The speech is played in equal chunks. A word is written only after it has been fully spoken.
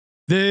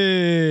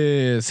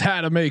This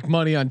How to Make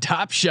Money on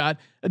Top Shot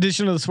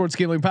edition of the Sports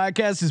Gambling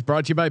Podcast is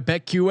brought to you by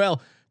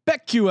BetQL.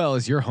 BetQL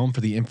is your home for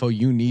the info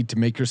you need to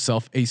make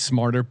yourself a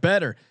smarter,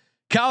 better.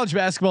 College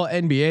basketball,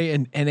 NBA,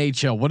 and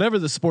NHL, whatever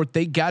the sport,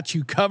 they got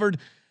you covered.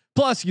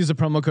 Plus, use a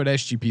promo code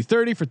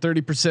SGP30 for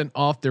 30%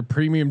 off their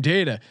premium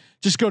data.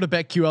 Just go to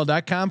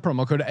BetQL.com,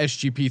 promo code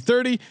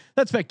SGP30.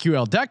 That's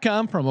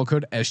BetQL.com, promo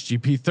code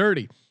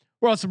SGP30.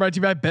 We're also brought to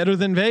you by Better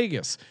Than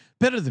Vegas.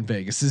 Better Than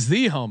Vegas is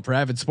the home for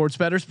avid sports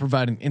bettors,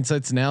 providing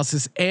insights,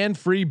 analysis, and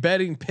free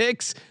betting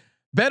picks.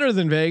 Better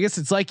Than Vegas,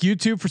 it's like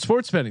YouTube for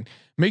sports betting.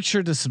 Make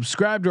sure to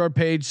subscribe to our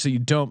page so you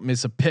don't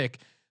miss a pick.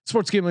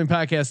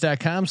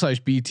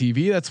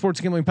 SportsGamblingPodcast.com/BTV. That's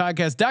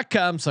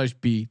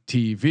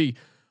SportsGamblingPodcast.com/BTV.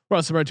 We're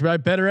also brought to you by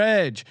Better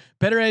Edge.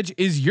 Better Edge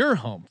is your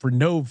home for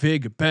no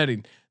vig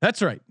betting.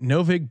 That's right,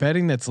 no vig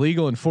betting that's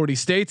legal in 40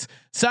 states.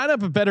 Sign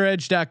up at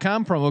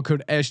betteredge.com, promo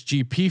code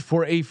SGP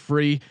for a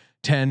free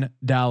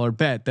 $10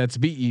 bet. That's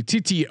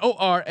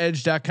BETTOR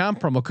edge.com,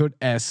 promo code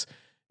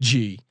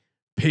SGP.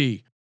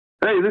 Hey,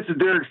 this is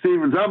Derek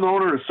Stevens. I'm the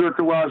owner of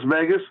Circa Las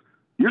Vegas.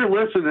 You're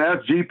listening to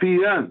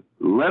FGPN.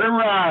 Let it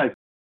ride.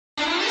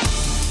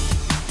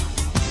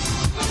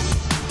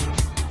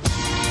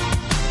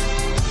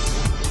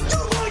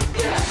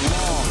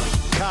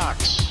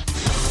 Cox.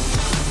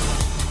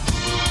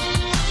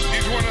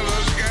 He's one of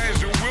those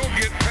guys who will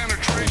get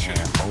penetration.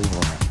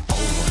 Over.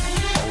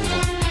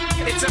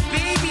 It's a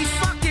baby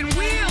fucking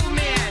wheel,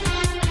 man.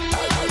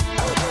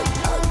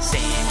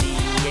 San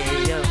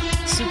Diego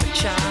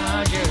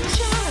Superchargers.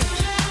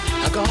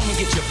 Now go home and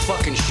get your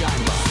fucking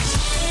shine box.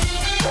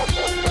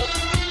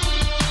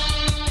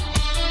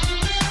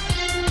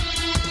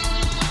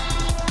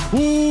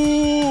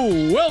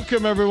 Ooh,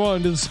 welcome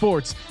everyone to the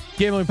Sports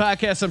Gambling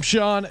Podcast. I'm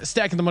Sean,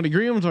 stacking the money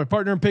green with my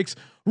partner in picks,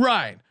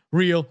 Ryan,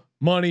 Real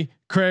Money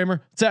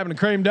Kramer. What's happening,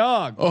 Kramer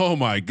Dog? Oh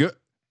my god.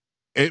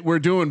 We're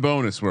doing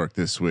bonus work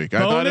this week. I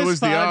thought it was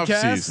the off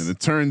season. It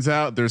turns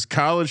out there's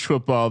college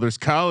football, there's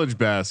college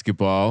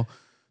basketball,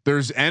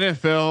 there's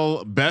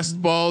NFL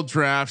best ball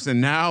drafts,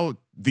 and now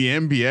the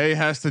NBA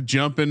has to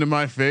jump into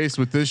my face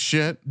with this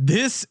shit.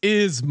 This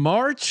is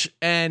March,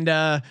 and we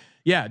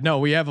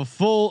have a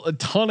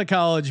ton of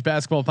college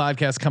basketball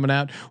podcasts coming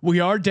out. We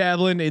are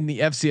dabbling in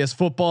the FCS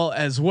football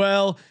as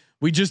well.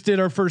 We just did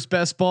our first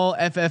best ball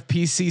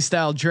FFPC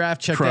style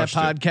draft. Check that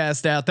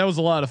podcast out. That was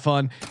a lot of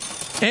fun.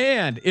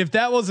 And if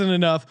that wasn't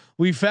enough,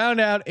 we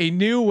found out a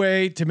new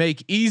way to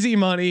make easy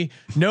money,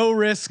 no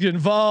risk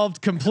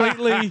involved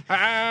completely. You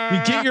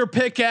get your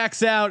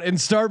pickaxe out and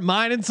start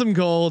mining some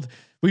gold.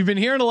 We've been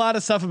hearing a lot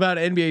of stuff about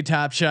NBA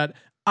Top Shot.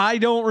 I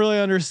don't really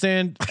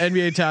understand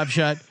NBA Top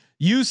Shot.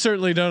 You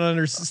certainly don't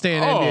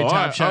understand NBA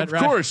Top Shot. Of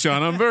course,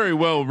 Sean. I'm very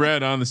well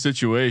read on the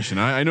situation.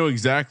 I know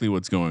exactly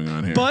what's going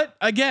on here. But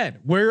again,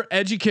 we're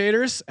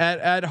educators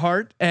at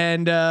heart,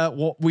 and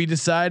we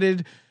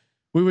decided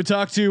we would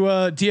talk to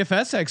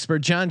DFS expert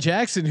John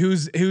Jackson,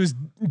 who's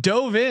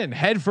dove in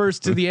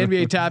headfirst to the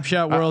NBA Top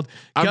Shot world.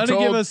 I'm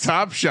told give us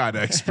Top Shot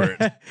expert.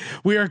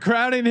 We are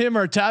crowning him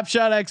our Top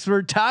Shot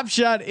expert, Top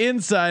Shot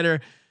insider,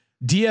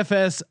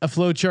 DFS a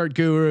flowchart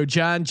guru,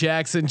 John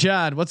Jackson.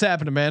 John, what's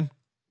happening, man?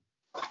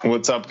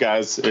 What's up,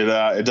 guys?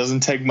 It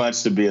doesn't take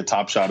much to be a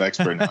Top Shot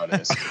expert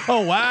nowadays.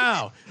 Oh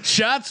wow,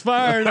 shots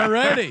fired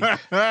already!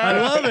 I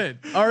love it.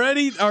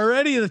 Already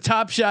the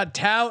Top Shot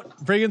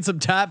tout, bringing some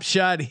Top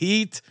Shot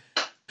heat.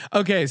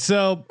 Okay,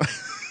 so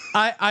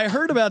I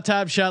heard about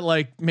Top Shot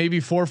like maybe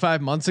 4 or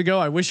 5 months ago.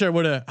 I wish I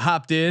would have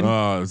hopped in.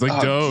 Oh, it was like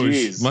Doge,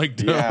 geez. like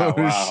Doge. Yeah,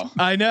 wow.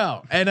 I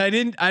know, and I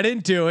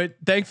didn't do it.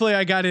 Thankfully,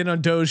 I got in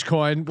on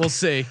Dogecoin. We'll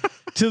see.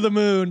 To the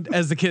moon,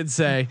 as the kids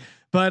say.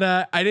 But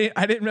I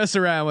didn't mess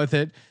around with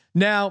it.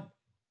 Now,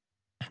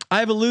 I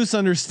have a loose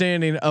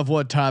understanding of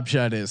what Top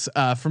Shot is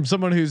from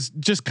someone who's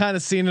just kind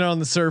of seen it on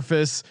the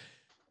surface.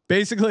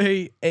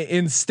 Basically,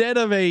 instead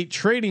of a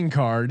trading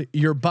card,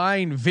 you're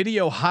buying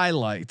video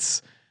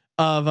highlights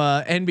of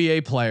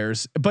NBA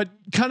players, but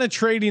kind of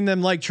trading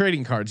them like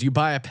trading cards. You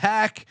buy a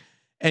pack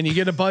and you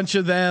get a bunch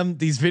of them.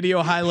 These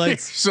video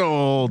highlights, so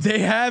old. They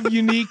have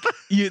unique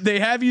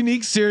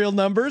serial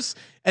numbers,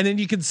 and then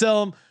you can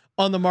sell them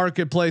on the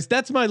marketplace.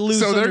 That's my loose.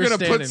 So they're going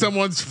to put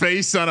someone's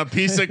face on a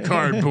piece of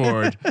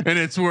cardboard and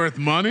it's worth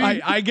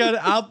money.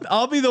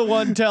 I'll be the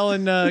one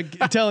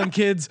telling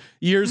kids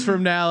years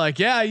from now, like,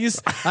 yeah,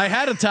 I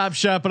had a Top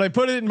Shot, but I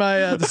put it in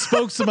my the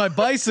spokes of my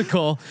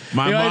bicycle.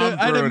 My mom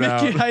threw it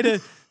out. I had a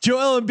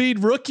Joel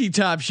Embiid rookie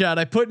Top Shot.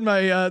 I put in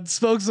my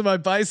spokes of my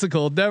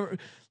bicycle. Never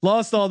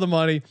lost all the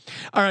money.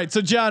 All right,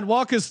 so John,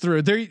 walk us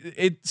through.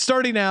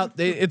 Starting out,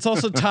 it's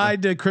also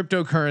tied to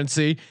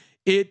cryptocurrency.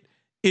 It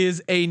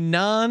is a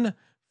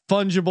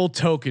non-fungible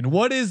token.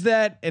 What is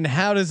that, and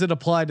how does it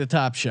apply to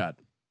Top Shot?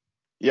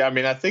 Yeah, I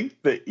mean, I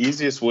think the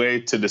easiest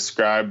way to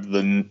describe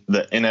the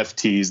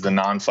NFTs, the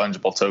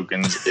non-fungible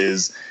tokens,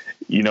 is,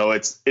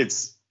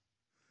 it's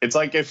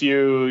like if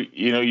you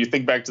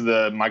think back to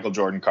the Michael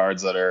Jordan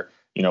cards that are,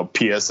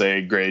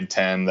 PSA grade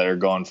 10 that are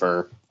going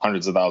for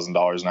hundreds of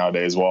 $1,000s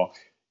nowadays. Well,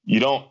 you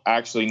don't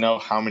actually know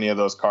how many of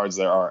those cards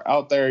there are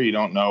out there. You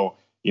don't know,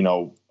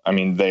 I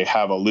mean, they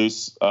have a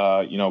loose,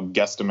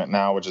 guesstimate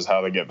now, which is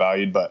how they get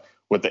valued. But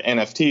with the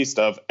NFT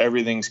stuff,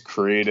 everything's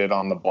created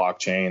on the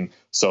blockchain.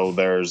 So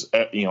there's,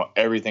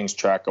 everything's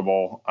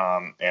trackable,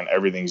 and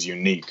everything's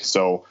unique.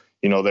 So,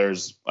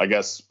 there's, I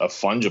guess, a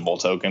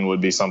fungible token would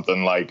be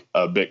something like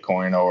a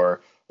Bitcoin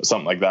or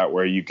something like that,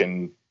 where you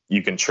can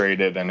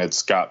trade it and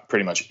it's got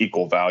pretty much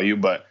equal value.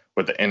 But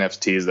with the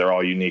NFTs, they're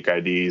all unique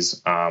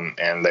IDs,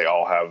 and they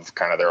all have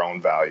kind of their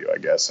own value, I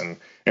guess. And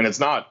it's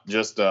not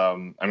just,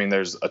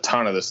 there's a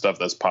ton of this stuff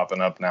that's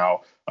popping up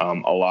now.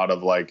 A lot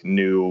of like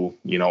new,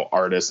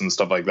 artists and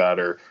stuff like that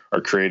are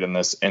creating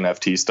this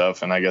NFT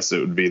stuff. And I guess it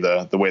would be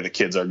the way the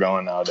kids are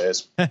going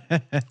nowadays.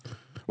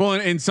 Well,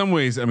 in some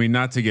ways, I mean,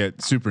 not to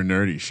get super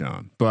nerdy,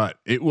 Sean, but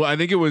I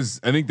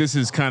think this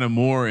is kind of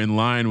more in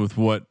line with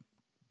what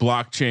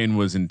blockchain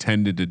was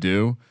intended to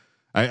do.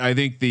 I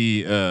think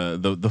the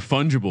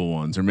fungible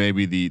ones are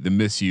maybe the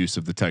misuse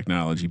of the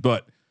technology,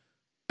 but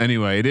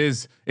anyway, it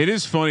is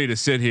funny to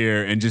sit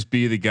here and just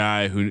be the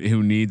guy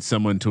who needs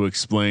someone to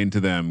explain to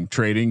them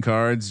trading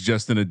cards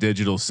just in a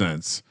digital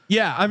sense.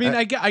 Yeah, I mean,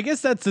 I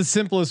guess that's the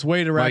simplest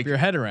way to wrap your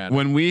head around.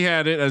 When we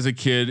had it as a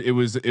kid, it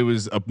was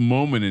a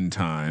moment in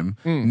time.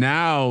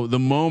 Now the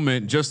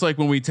moment, just like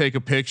when we take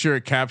a picture,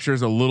 it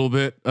captures a little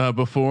bit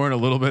before and a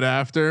little bit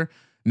after.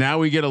 Now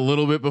we get a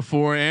little bit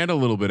before and a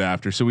little bit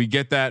after. So we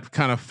get that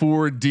kind of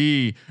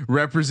 4D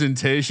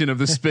representation of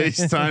the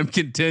space-time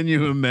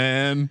continuum,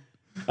 man.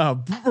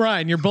 Oh,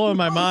 Ryan, you're blowing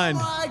my mind.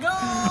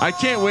 I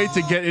can't wait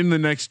to get in the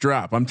next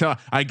drop.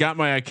 I got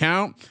my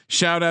account.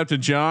 Shout out to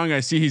Jong. I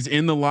see he's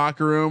in the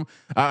locker room.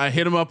 I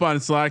hit him up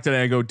on Slack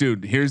today. I go,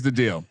 dude, here's the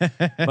deal.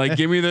 Like,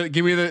 give me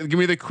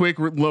the quick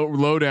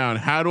lowdown.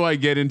 How do I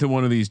get into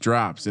one of these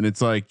drops? And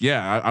it's like,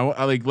 yeah,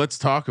 I like, let's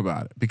talk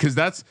about it, because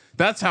that's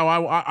how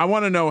I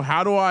want to know,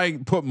 how do I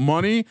put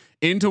money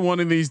into one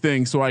of these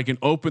things so I can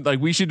open, like,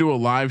 we should do a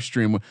live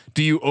stream.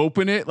 Do you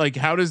open it? Like,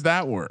 how does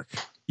that work?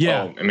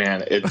 Yeah, oh,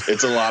 man,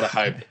 it's a lot of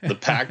hype. The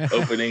pack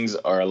openings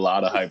are a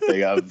lot of hype.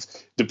 They have,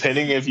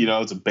 depending if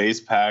it's a base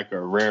pack or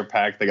a rare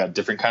pack, they got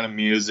different kind of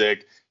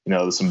music.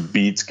 There's some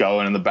beats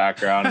going in the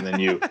background, and then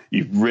you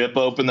rip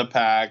open the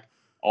pack.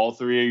 All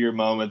 3 of your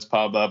moments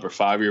pop up, or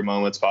 5 of your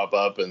moments pop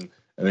up, and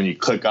then you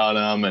click on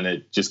them, and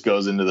it just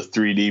goes into the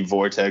 3D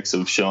vortex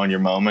of showing your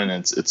moment.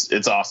 And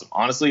it's awesome.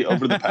 Honestly,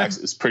 open the packs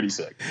is pretty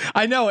sick.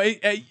 I know.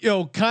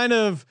 Kind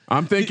of.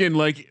 I'm thinking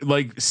like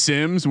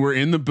Sims. We're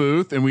in the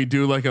booth and we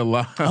do like a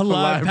live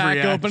pack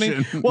reaction.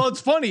 Opening. Well,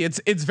 it's funny.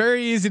 It's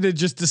very easy to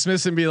just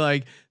dismiss and be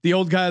like the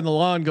old guy on the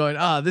lawn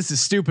going, this is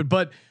stupid.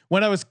 But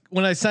when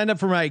I signed up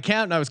for my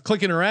account and I was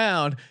clicking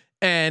around,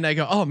 and I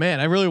go, oh man,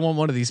 I really want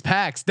one of these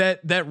packs.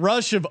 That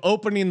rush of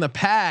opening the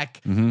pack.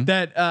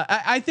 That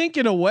I think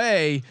in a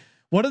way,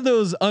 what are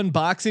those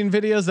unboxing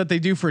videos that they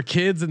do for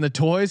kids and the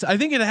toys? I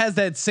think it has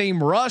that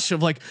same rush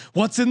of like,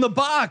 what's in the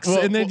box,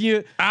 and then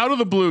you out of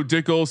the blue,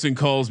 Dick Olson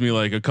calls me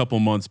like a couple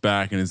months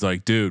back and is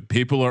like, dude,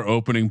 people are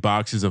opening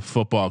boxes of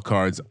football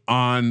cards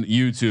on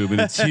YouTube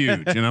and it's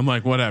huge. And I'm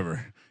like,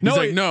 whatever.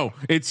 No,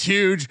 it's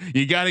huge.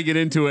 You got to get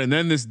into it. And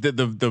then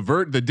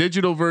the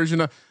digital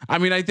version of,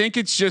 I think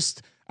it's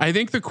just. I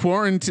think the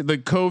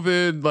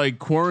COVID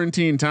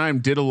quarantine time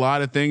did a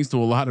lot of things to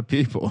a lot of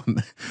people,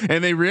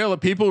 and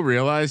people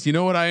realized, you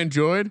know what I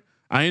enjoyed?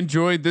 I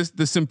enjoyed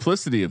the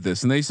simplicity of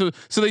this, and they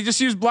they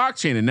just use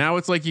blockchain, and now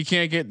it's like you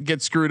can't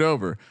get screwed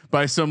over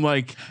by some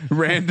like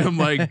random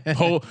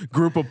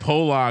group of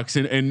Polacks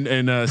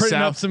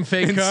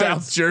and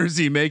South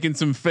Jersey making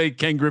some fake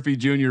Ken Griffey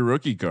Jr.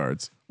 rookie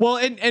cards. Well,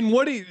 and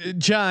what do you,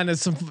 John,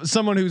 as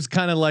someone who's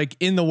kind of like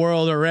in the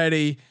world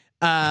already.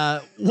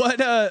 What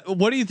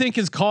do you think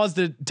has caused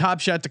the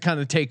Top Shot to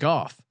kind of take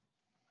off?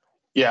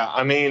 Yeah,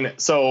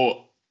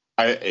 so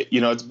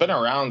it's been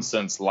around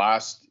since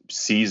last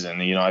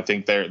season. I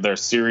think their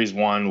series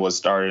 1 was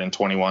started in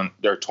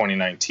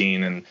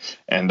 2019,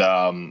 and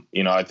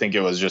I think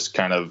it was just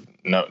kind of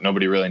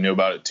nobody really knew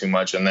about it too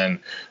much. And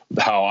then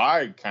how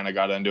I kind of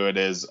got into it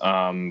is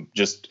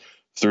just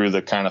through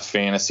the kind of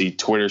fantasy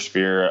Twitter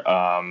sphere.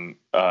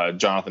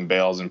 Jonathan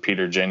Bales and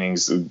Peter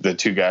Jennings, the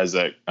two guys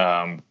that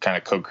kind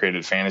of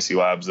co-created Fantasy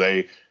Labs,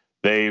 they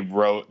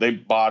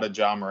bought a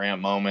Ja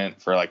Morant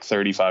moment for like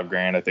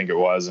 $35,000, I think it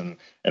was, and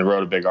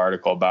wrote a big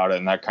article about it.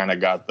 And that kind of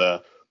got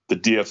the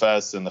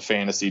DFS and the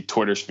fantasy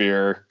Twitter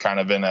sphere kind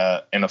of in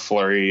a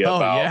flurry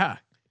about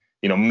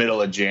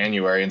middle of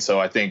January. And so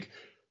I think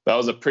that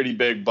was a pretty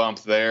big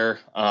bump there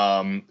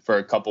for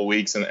a couple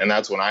weeks. And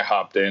that's when I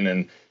hopped in.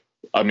 And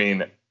I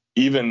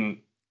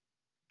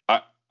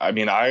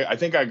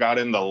think I got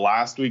in the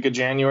last week of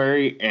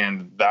January,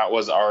 and that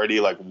was already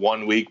like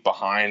 1 week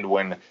behind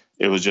when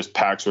it was just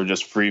packs were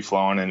just free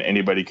flowing and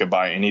anybody could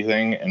buy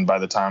anything. And by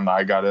the time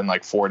I got in,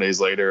 like 4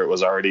 days later, it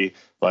was already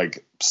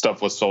like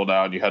stuff was sold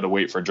out. You had to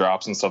wait for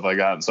drops and stuff like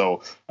that. And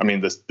so,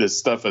 this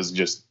stuff has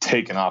just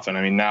taken off.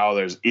 And now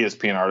there's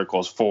ESPN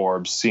articles,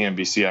 Forbes,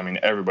 CNBC.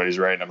 Everybody's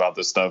writing about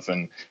this stuff,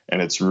 and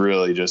it's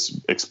really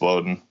just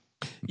exploding.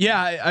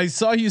 Yeah, I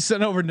saw you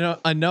sent over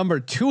a number,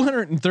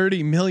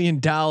 $230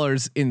 million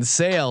in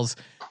sales.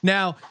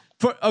 Now,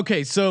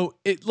 Okay, so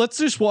let's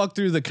just walk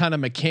through the kind of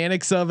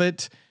mechanics of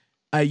it.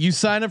 You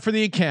sign up for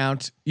the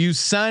account, you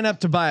sign up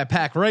to buy a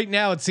pack. Right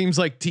now, it seems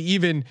like to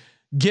even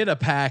get a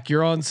pack,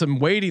 you're on some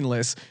waiting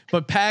lists,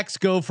 but packs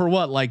go for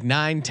what, like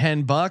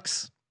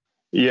 $9-10?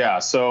 Yeah.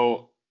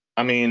 So,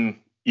 I mean,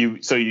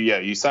 you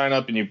sign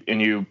up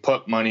and you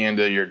put money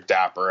into your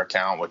Dapper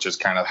account, which is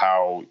kind of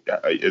how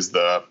is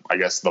the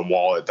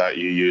wallet that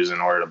you use in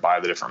order to buy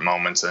the different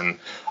moments. And,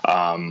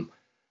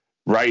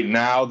 right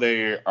now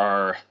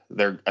I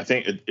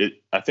think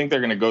they're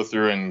going to go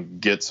through and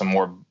get some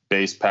more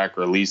base pack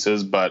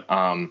releases, but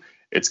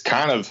it's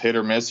kind of hit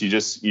or miss. You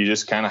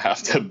just kind of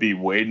have to be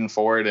waiting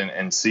for it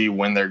and see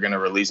when they're going to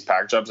release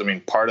pack drops. I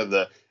mean, part of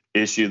the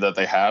issue that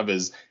they have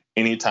is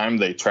anytime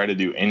they try to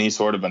do any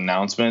sort of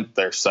announcement,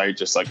 their site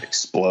just like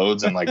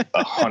explodes and like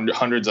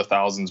hundreds of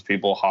thousands of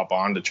people hop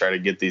on to try to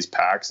get these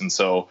packs. And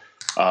so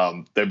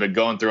they've been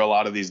going through a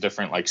lot of these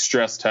different like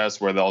stress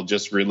tests where they'll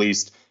just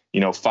release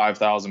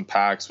 5,000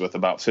 packs with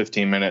about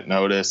 15-minute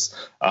notice,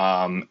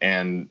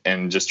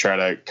 and just try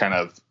to kind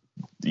of,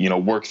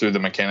 work through the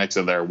mechanics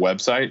of their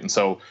website. And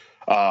so,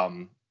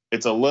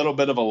 it's a little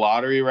bit of a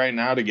lottery right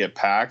now to get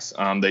packs.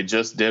 They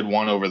just did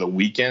one over the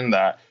weekend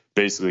that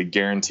basically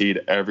guaranteed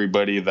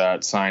everybody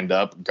that signed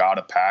up got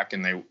a pack.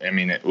 And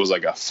it was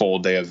like a full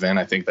day event.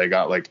 I think they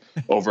got like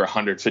over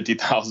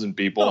 150,000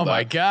 people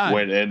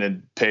went in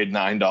and paid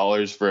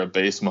 $9 for a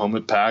base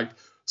moment pack.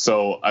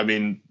 So, I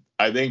mean,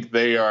 I think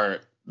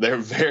they're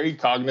very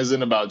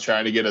cognizant about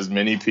trying to get as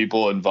many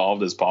people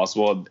involved as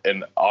possible.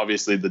 And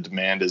obviously the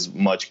demand is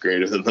much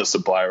greater than the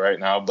supply right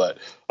now, but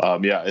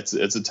it's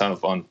a ton of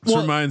fun. This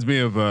reminds me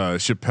of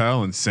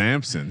Chappelle and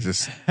Samson,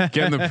 just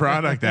getting the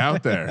product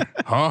out there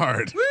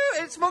hard. Woo,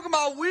 it's smoking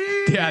my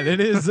weed. Yeah,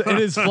 it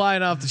is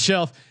flying off the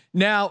shelf.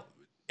 Now,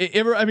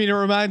 it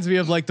reminds me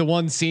of like the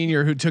one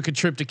senior who took a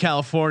trip to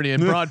California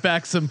and brought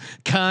back some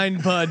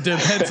Kind Bud to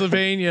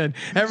Pennsylvania, and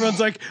everyone's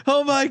like,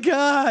 "Oh my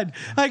God,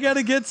 I got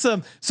to get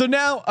some." So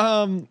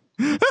now,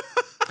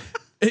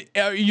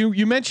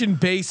 you mentioned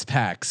base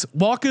packs.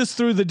 Walk us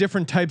through the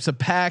different types of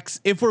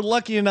packs. If we're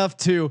lucky enough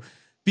to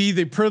be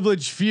the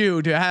privileged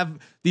few to have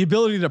the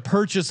ability to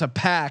purchase a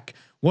pack,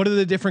 what are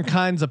the different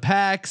kinds of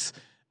packs?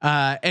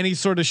 Any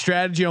sort of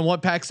strategy on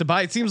what packs to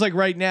buy? It seems like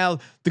right now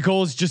the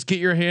goal is just get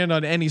your hand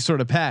on any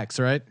sort of packs,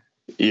 right?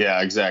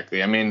 Yeah,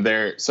 exactly. I mean,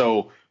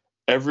 so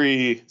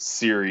every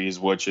series,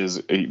 which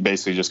is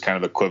basically just kind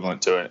of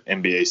equivalent to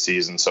an NBA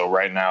season. So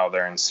right now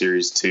they're in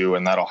series 2,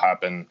 and that'll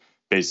happen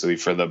basically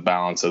for the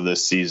balance of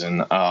this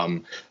season.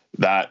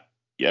 That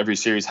every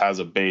series has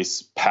a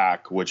base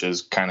pack, which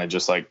is kind of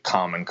just like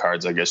common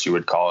cards, I guess you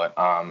would call it.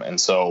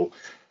 And so,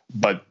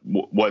 but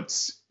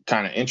what's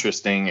kind of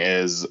interesting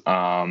is,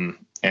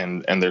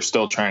 and they're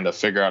still trying to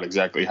figure out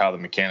exactly how the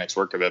mechanics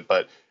work of it,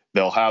 but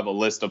they'll have a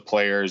list of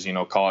players,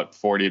 call it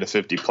 40 to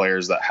 50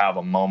 players that have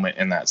a moment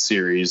in that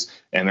series,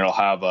 and they'll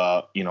have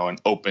an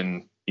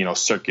open,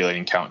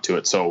 circulating count to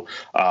it. So,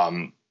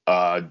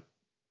 like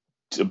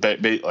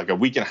a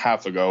week and a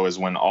half ago is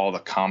when all the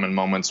common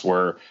moments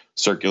were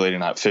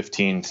circulating at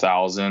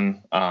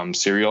 15,000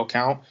 serial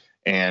count.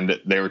 And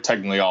they were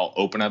technically all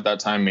open at that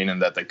time, meaning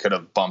that they could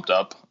have bumped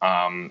up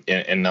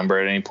in number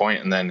at any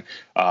point. And then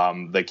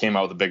they came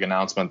out with a big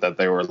announcement that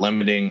they were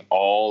limiting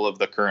all of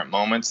the current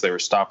moments. They were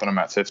stopping them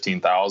at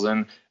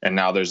 15,000. And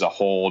now there's a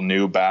whole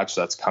new batch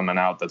that's coming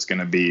out that's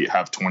going to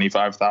have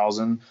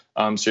 25,000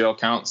 serial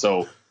count.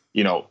 So,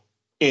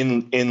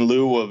 in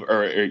lieu of,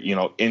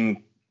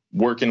 in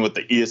working with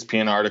the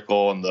ESPN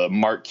article and the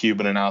Mark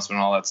Cuban announcement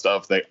and all that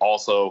stuff, they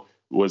also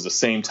was the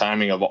same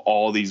timing of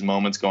all these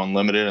moments going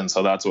limited. And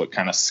so that's what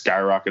kind of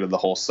skyrocketed the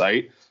whole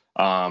site.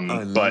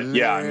 But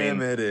yeah, I mean,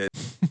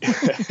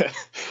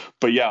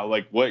 but yeah,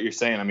 like what you're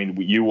saying, I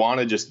mean, you want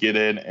to just get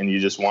in and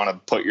you just want to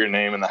put your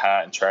name in the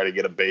hat and try to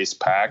get a base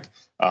pack.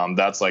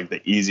 That's like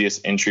the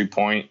easiest entry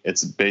point.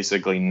 It's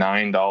basically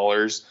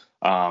 $9,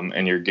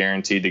 and you're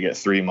guaranteed to get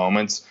 3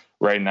 moments.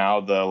 Right now,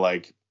 the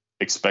like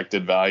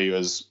expected value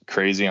is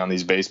crazy on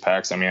these base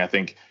packs. I mean, I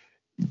think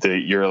you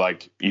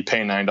pay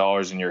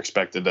 $9 and you're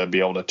expected to be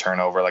able to turn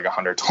over like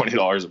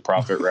 $120 of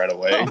profit right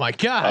away. Oh my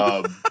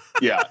God.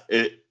 Yeah.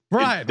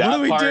 Right. What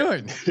are we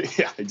doing?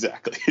 Yeah,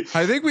 exactly.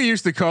 I think we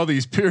used to call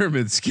these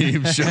pyramid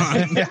schemes,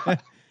 Sean. Yeah.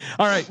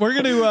 All right. We're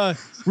going to,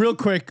 real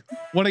quick,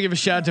 want to give a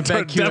shout out to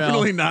BetQL.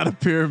 Definitely not a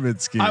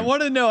pyramid scheme. I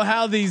want to know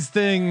how these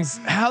things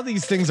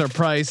are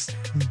priced.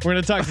 We're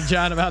going to talk to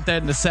John about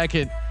that in a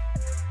second.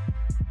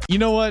 You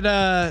know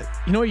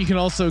what you can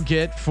also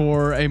get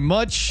for a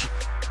much,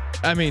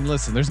 I mean,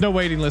 listen, there's no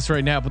waiting list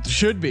right now, but there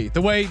should be.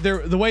 The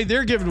way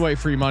they're giving away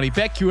free money,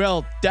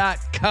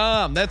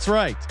 BetQL.com. That's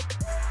right.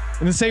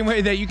 In the same way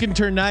that you can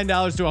turn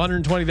 $9 to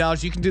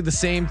 $120, you can do the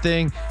same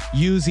thing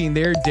using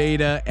their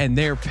data and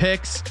their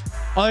picks.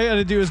 All you got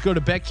to do is go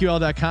to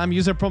BetQL.com,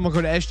 use our promo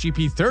code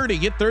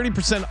SGP30, get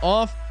 30%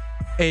 off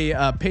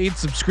a paid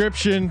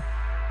subscription.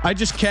 I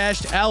just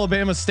cashed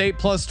Alabama State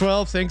plus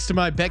 12 thanks to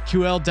my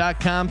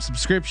BetQL.com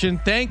subscription.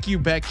 Thank you,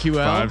 BetQL.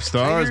 5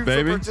 stars, Thank you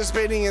baby. for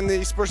participating in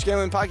the Sports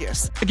Gambling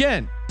Podcast.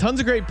 Again, tons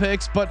of great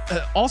picks, but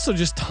also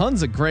just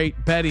tons of great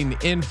betting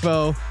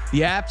info.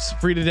 The app's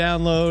free to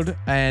download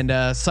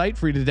and site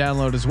free to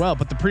download as well.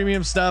 But the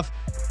premium stuff,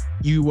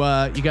 you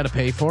got to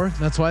pay for.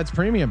 That's why it's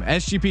premium.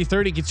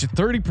 SGP30 gets you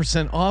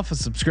 30% off a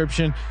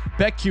subscription.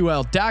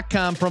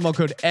 BetQL.com, promo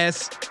code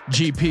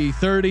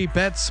SGP30.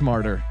 Bet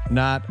smarter,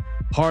 not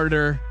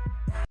harder.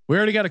 We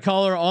already got a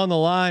caller on the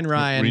line,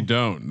 Ryan. We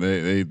don't.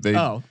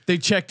 They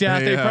checked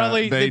out. They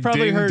probably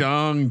ding heard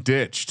dong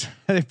ditched.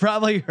 They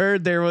probably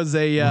heard there was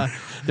a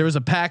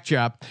pack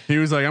drop. He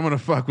was like, I'm gonna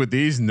fuck with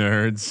these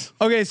nerds.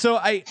 Okay, so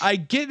I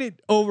get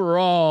it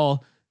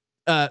overall.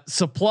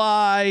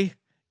 Supply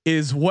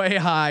is way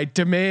high.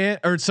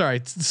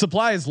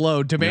 Supply is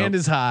low. Demand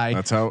is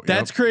high.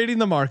 That's creating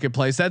the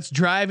marketplace. That's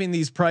driving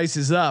these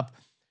prices up.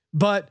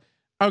 But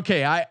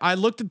okay, I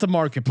looked at the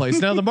marketplace.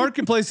 Now the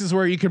marketplace is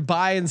where you can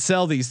buy and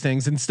sell these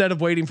things instead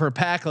of waiting for a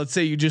pack. Let's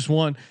say you just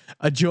want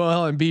a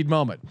Joel Embiid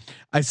moment.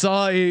 I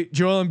saw a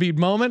Joel Embiid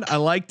moment. I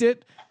liked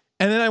it.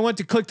 And then I went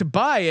to click to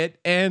buy it.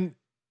 And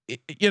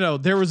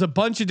there was a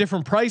bunch of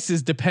different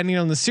prices depending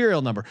on the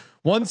serial number.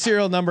 One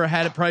serial number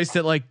had it priced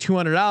at like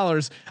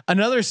 $200.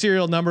 Another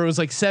serial number was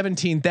like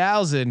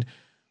 17,000.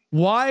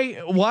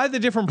 Why the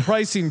different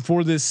pricing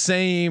for this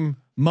same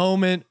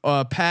moment,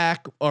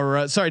 pack,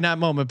 or sorry, not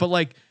moment, but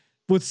like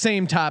with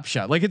same Top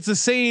Shot? Like it's the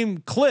same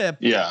clip.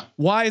 Yeah.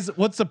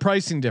 What's the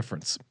pricing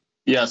difference?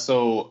 Yeah.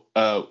 So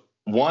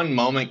one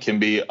moment can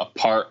be a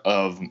part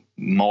of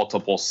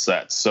multiple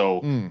sets. So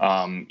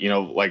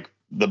like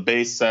the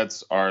base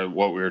sets are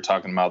what we were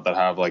talking about that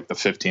have like the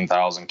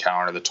 15,000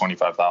 count or the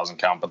 25,000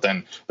 count. But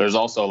then there's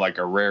also like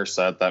a rare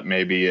set that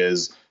maybe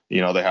is, they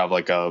have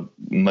like a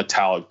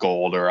metallic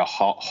gold or a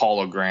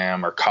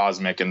hologram or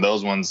cosmic, and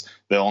those ones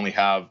it'll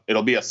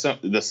be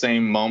the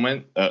same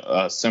moment,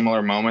 a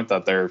similar moment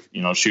that they're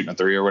shooting a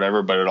 3 or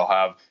whatever, but it'll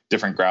have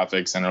different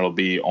graphics and it'll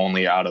be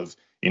only out of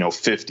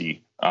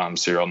 50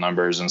 serial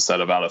numbers instead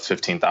of out of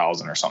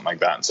 15,000 or something like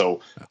that. And so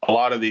a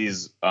lot of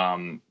these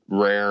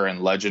rare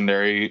and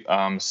legendary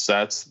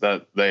sets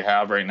that they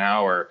have right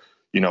now are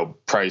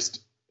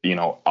priced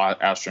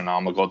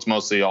astronomical. It's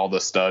mostly all the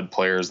stud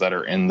players that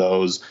are in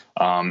those.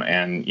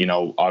 And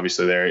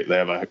obviously they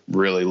have a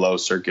really low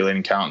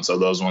circulating count. And so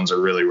those ones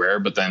are really rare,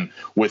 but then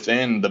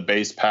within the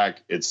base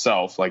pack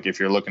itself, like if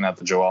you're looking at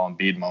the Joel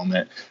Embiid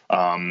moment,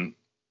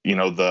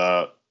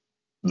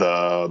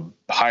 the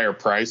higher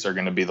price are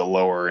going to be the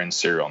lower in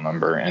serial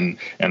number. And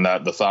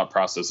that the thought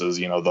process is,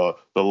 the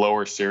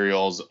lower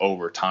serials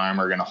over time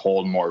are going to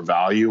hold more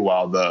value,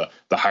 while the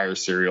higher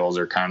serials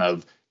are kind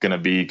of going to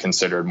be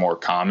considered more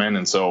common.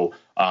 And so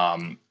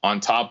on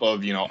top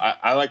of,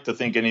 I like to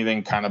think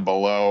anything kind of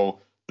below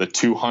the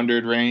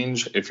 200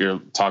 range, if you're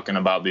talking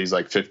about these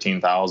like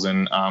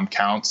 15,000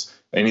 counts,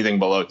 anything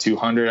below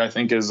 200, I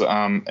think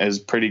is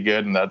pretty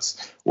good. And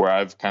that's where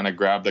I've kind of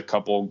grabbed a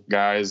couple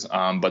guys.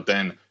 But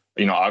then,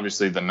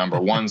 obviously the number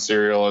 1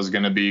 serial is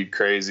going to be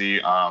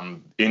crazy.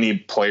 Any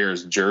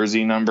player's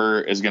jersey number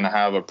is going to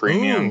have a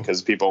premium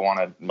because people want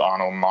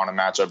to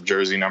match up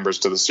jersey numbers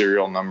to the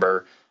serial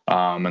number.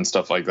 And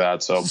stuff like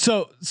that. So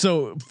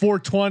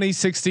 420,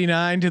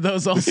 69. Do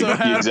those also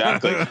have?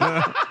 Exactly.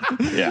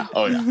 Yeah.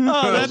 Oh yeah.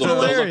 Oh, that's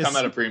hilarious. Those will come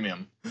at a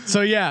premium.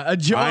 So yeah, a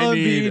Joel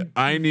Embiid.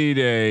 I need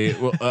a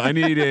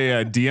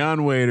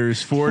Deion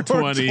Waiters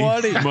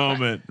 420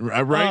 moment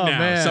right now.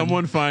 Man.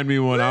 Someone find me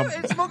one.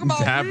 It's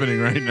happening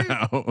right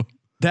now.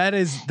 That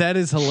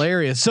is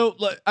hilarious. So,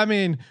 I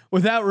mean,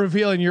 without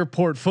revealing your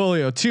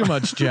portfolio too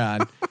much,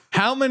 John,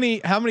 how many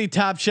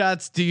Top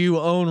Shots do you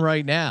own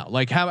right now?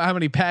 Like how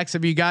many packs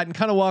have you gotten?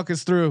 Kind of walk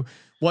us through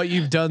what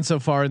you've done so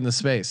far in the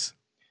space.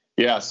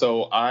 Yeah.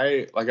 So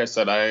I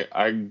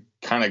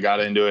kind of got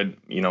into it,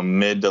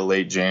 mid to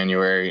late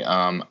January.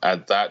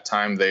 At that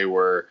time they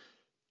were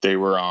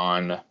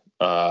on,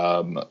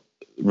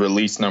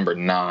 release number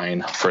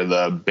 9 for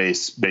the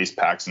base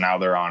packs. Now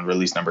they're on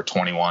release number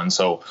 21.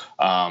 So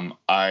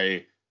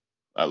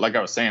like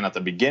I was saying at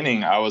the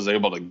beginning, I was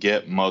able to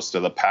get most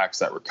of the packs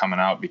that were coming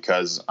out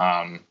because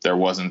there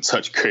wasn't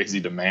such crazy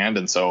demand.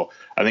 And so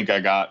I think I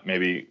got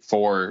maybe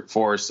 4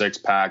 or 6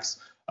 packs.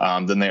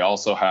 Then they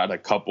also had a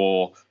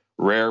couple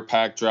rare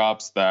pack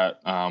drops that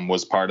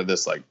was part of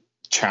this like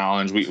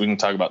challenge. We can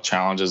talk about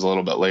challenges a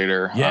little bit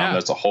later. Yeah.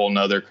 That's a whole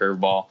nother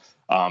curveball.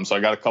 So I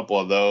got a couple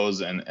of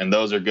those, and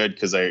those are good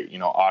because they,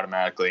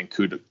 automatically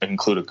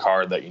include a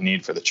card that you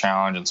need for the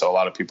challenge. And so a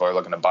lot of people are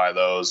looking to buy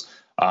those.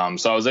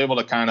 So I was able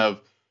to kind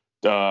of,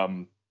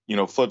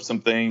 flip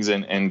some things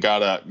and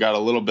got a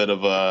little bit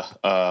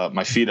of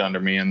my feet under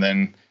me. And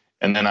then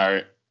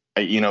I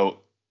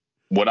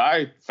what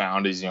I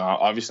found is,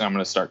 obviously I'm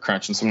going to start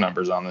crunching some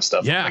numbers on this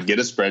stuff. Yeah. I get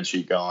a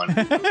spreadsheet going.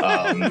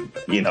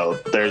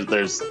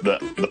 There's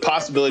the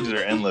possibilities are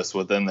endless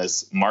within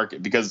this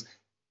market because,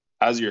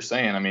 as you're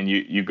saying, I mean,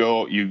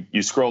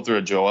 you scroll through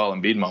a Joel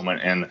Embiid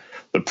moment, and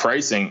the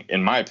pricing,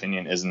 in my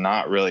opinion, is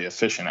not really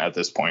efficient at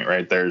this point,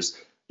 right? There's,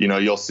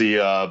 you'll see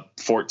a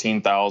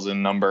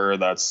 14,000 number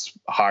that's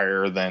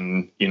higher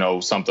than,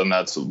 something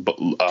that's,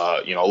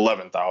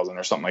 11,000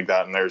 or something like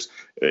that. And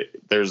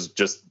there's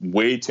just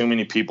way too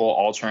many people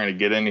all trying to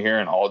get in here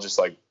and all just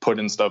like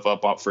putting stuff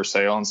up for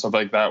sale and stuff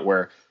like that,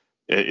 where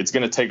it's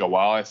going to take a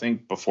while, I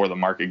think, before the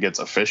market gets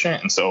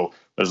efficient. And so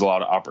there's a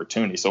lot of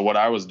opportunity. So what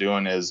I was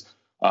doing is,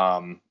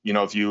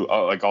 if you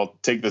I'll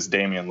take this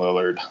Damian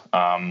Lillard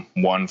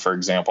one, for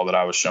example, that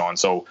I was showing.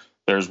 So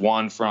there's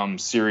one from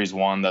Series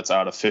 1 that's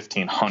out of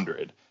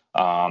 1,500.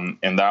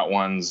 And that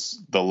one's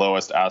the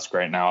lowest ask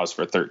right now is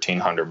for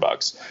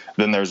 $1,300.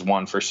 Then there's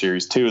one for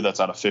Series 2 that's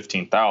out of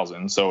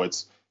 15,000. So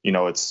it's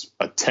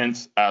a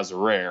 10th as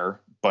rare,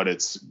 but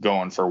it's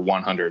going for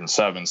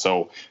 107.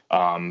 So,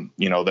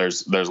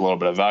 there's a little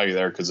bit of value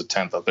there because a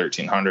 10th of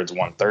 1,300 is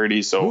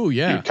 130. So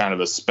you kind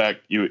of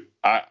expect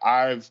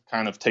I've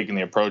kind of taken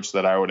the approach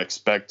that I would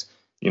expect,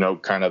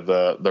 kind of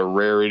the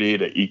rarity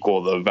to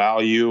equal the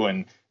value.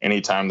 And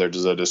anytime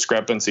there's a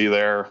discrepancy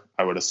there,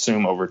 I would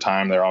assume over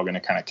time they're all going to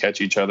kind of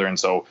catch each other. And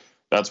so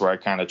that's where I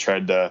kind of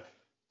tried to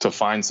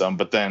find some.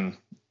 But then,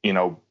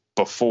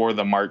 before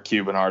the Mark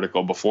Cuban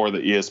article, before the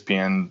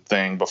ESPN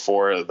thing,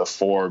 before the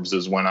Forbes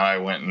is when I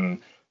went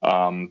and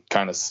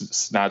kind of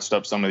snatched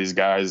up some of these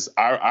guys.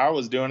 I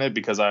was doing it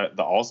because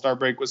the All-Star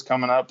break was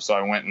coming up. So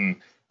I went and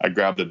I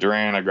grabbed a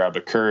Durant, I grabbed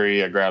a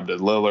Curry, I grabbed a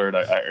Lillard,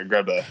 I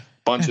grabbed a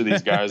bunch of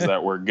these guys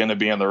that were going to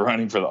be in the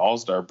running for the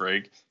All-Star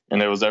break.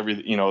 And it was they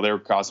were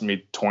costing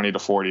me $20 to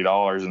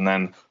 $40. And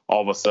then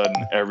all of a sudden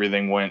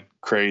everything went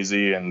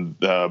crazy and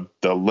the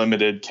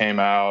limited came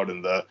out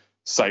and the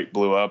site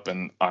blew up.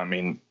 And I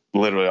mean,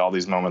 literally all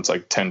these moments,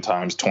 like 10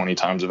 times, 20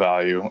 times the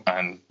value.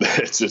 And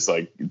it's just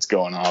like, it's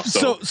going off.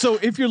 So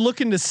if you're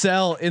looking to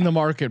sell in the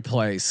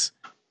marketplace,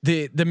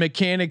 the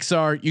mechanics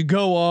are you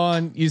go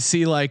on, you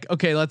see like,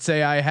 okay, let's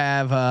say I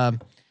have,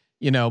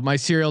 my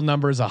serial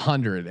number is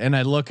 100 and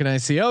I look and I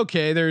see,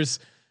 okay, there's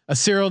a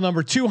serial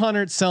number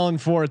 200 selling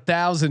for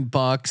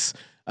 $1,000,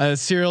 a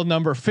serial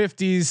number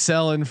 50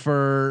 selling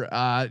for,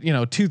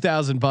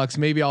 $2,000.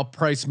 Maybe I'll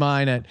price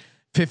mine at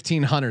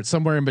 1,500,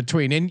 somewhere in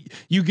between, and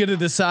you get to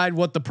decide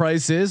what the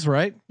price is,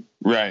 right?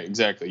 Right.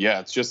 Exactly.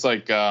 Yeah. It's just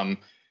like,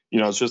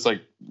 it's just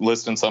like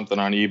listing something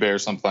on eBay or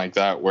something like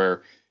that,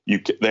 where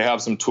they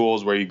have some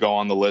tools where you go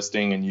on the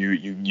listing and you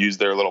use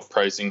their little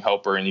pricing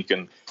helper and you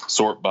can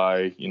sort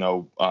by,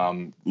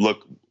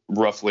 look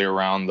roughly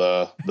around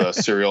the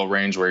serial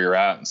range where you're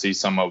at and see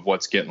some of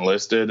what's getting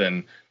listed.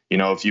 And,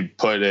 if you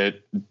put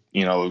it,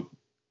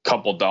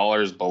 couple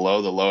dollars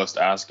below the lowest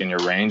ask in your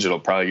range,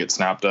 it'll probably get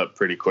snapped up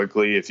pretty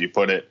quickly. If you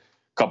put it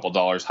a couple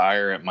dollars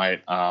higher, it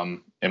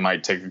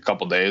might take a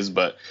couple days,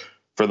 but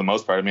for the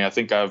most part, I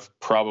think I've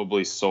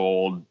probably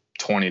sold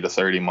 20 to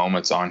 30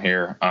 moments on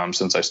here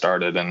since I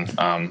started. And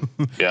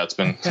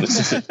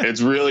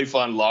it's really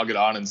fun logging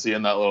on and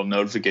seeing that little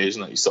notification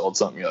that you sold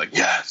something. You're like,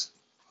 yes.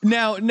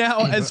 Now,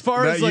 as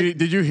far as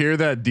did you hear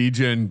that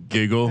DGen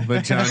giggle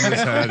that John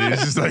just had?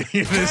 He's just like,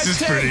 this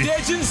is pretty.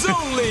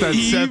 That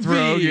Seth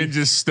Rogen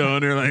just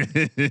stoner like.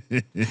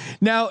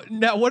 now,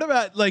 what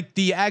about like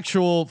the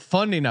actual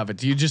funding of it?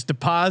 Do you just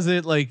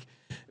deposit like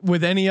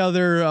with any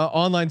other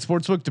online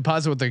sportsbook?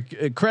 Deposit with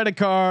a credit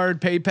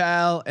card,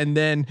 PayPal, and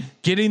then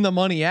getting the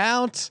money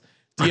out?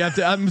 Do you have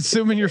to? I'm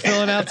assuming you're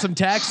filling out some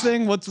tax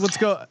thing. What's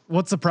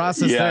the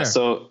process there? Yeah,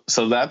 so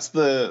that's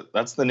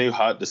the new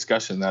hot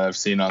discussion that I've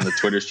seen on the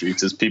Twitter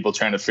streets is people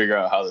trying to figure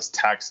out how this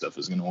tax stuff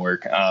is going to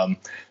work.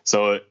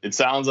 So it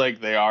sounds like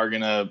they are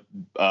going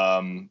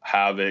to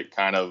have it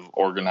kind of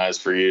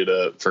organized for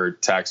you for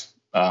tax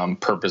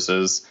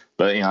purposes,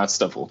 but that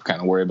stuff we'll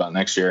kind of worry about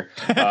next year.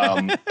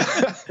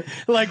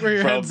 Like where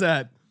your head's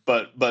at.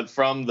 But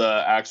from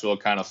the actual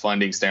kind of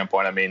funding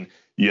standpoint,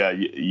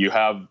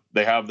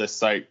 they have this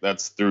site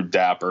that's through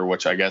Dapper,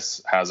 which I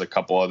guess has a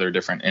couple other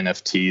different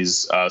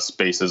NFTs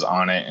spaces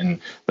on it. And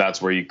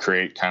that's where you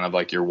create kind of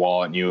like your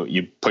wallet and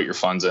you put your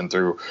funds in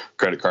through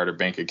credit card or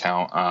bank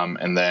account.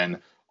 And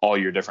then all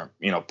your different,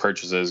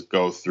 purchases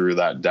go through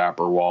that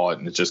Dapper wallet,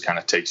 and it just kind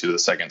of takes you to the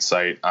second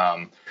site.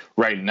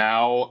 Right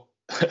now.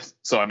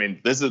 So,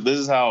 this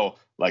is how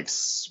like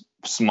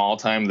small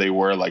time they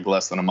were like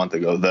less than a month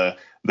ago.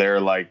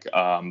 Their like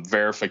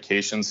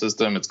verification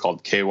system, it's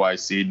called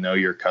KYC, Know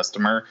Your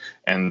Customer,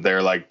 and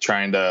they're like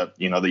trying to,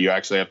 that you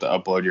actually have to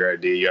upload your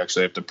ID, you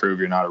actually have to prove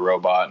you're not a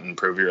robot and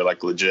prove you're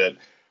like legit.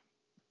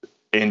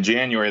 In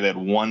January, they had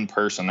one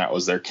person that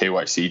was their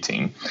KYC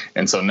team,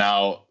 and so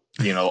now,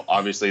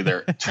 obviously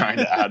they're trying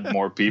to add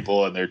more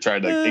people and they're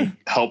trying to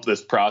help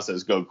this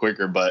process go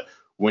quicker, but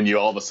when you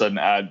all of a sudden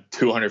add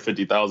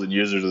 250,000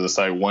 users to the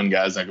site, one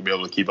guy's not gonna be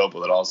able to keep up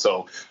with it all.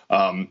 So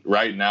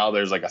right now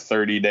there's like a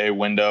 30-day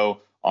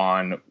window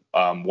on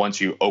once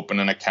you open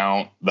an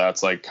account.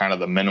 That's like kind of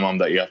the minimum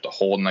that you have to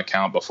hold an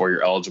account before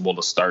you're eligible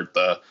to start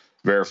the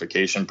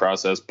verification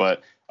process.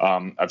 But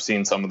I've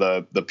seen some of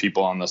the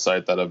people on the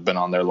site that have been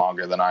on there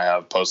longer than I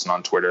have posting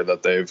on Twitter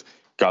that they've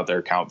got their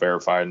account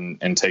verified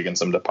and taken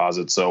some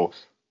deposits. So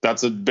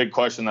that's a big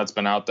question that's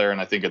been out there,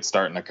 and I think it's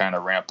starting to kind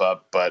of ramp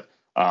up. But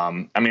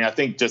I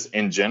think just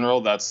in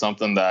general, that's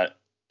something that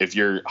if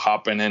you're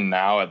hopping in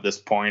now at this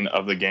point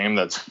of the game,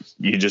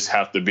 you just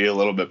have to be a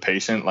little bit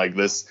patient. Like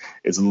this,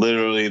 it's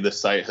literally, the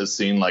site has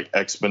seen like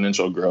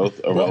exponential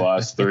growth over the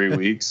last 3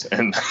 weeks,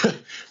 and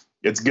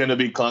it's going to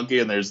be clunky,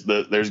 and there's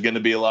going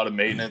to be a lot of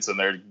maintenance, and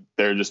they're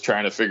just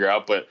trying to figure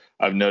out, but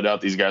I've no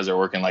doubt these guys are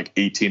working like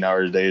 18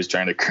 hours a day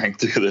trying to crank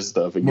through this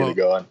stuff and get it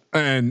going.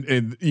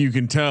 And you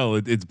can tell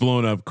it's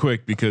blown up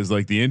quick because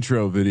like the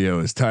intro video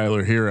is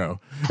Tyler Hero,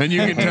 and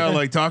you can tell,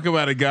 like, talk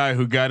about a guy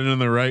who got into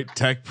the right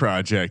tech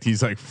project.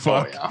 He's like,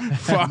 fuck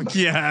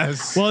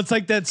yes. Well, it's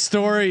like that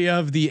story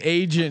of the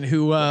agent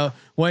who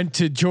went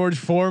to George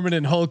Foreman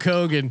and Hulk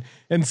Hogan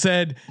and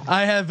said,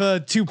 I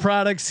have 2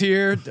 products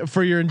here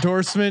for your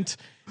endorsement.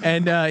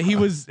 And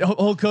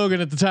Hulk Hogan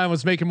at the time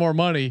was making more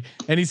money,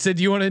 and he said,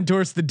 "Do you want to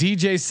endorse the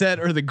DJ set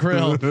or the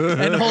grill?"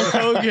 And Hulk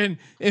Hogan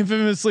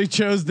infamously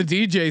chose the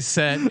DJ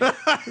set,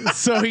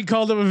 so he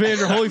called up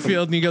Evander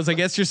Holyfield, and he goes, "I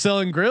guess you're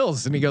selling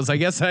grills," and he goes, "I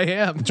guess I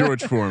am."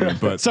 George Foreman,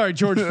 but sorry,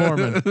 George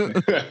Foreman.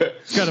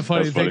 It's kind of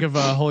funny to think of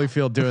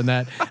Holyfield doing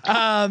that.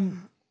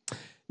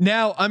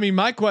 Now, I mean,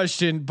 my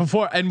question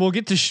before, and we'll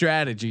get to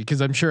strategy because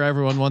I'm sure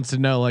everyone wants to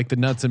know like the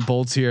nuts and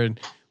bolts here and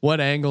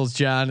what angles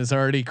John is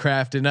already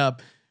crafting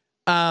up.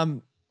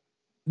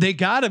 They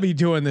got to be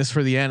doing this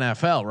for the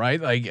NFL, right?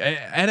 Like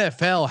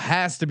NFL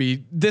has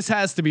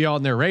to be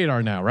on their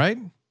radar now, right?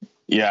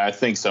 Yeah, I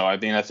think so. I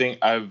mean, I think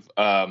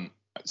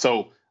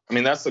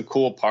that's the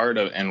cool part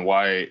of, and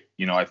why,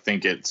 I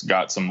think it's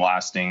got some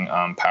lasting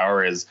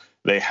power, is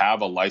they have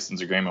a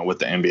license agreement with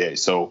the NBA.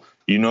 So,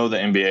 the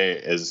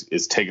NBA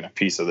is taking a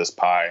piece of this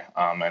pie,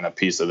 and a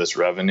piece of this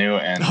revenue.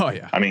 And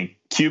I mean,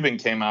 Cuban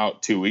came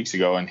out 2 weeks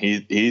ago, and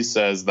he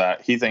says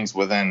that he thinks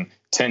within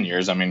 10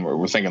 years, I mean,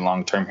 we're thinking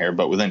long-term here,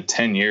 but within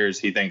 10 years,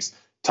 he thinks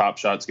Top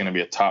Shot's going to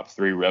be a top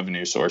 3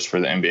 revenue source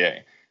for the NBA.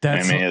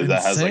 That's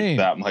that has like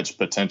that much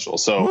potential.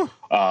 So,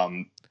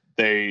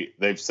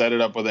 they've set it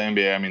up with the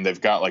NBA. I mean,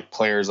 they've got like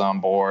players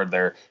on board.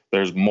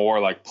 There's more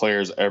like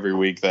players every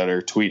week that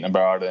are tweeting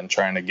about it and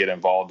trying to get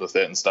involved with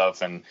it and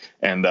stuff. And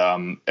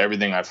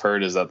everything I've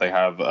heard is that they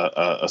have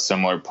a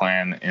similar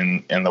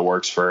plan in the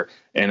works for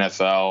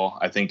NFL.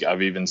 I think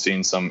I've even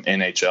seen some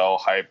NHL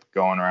hype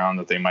going around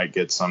that they might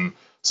get some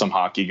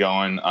hockey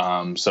going.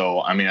 So,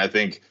 I mean,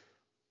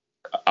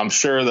 I'm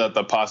sure that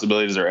the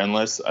possibilities are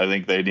endless. I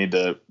think they need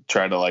to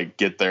try to like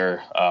get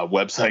their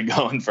website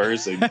going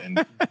first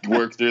and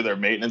work through their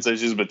maintenance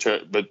issues, but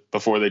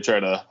before they try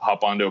to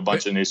hop onto a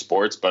bunch of new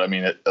sports. But I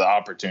mean, the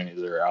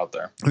opportunities are out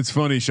there. It's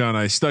funny, Sean,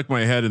 I stuck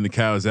my head in the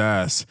cow's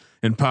ass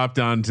and popped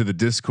onto the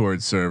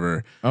Discord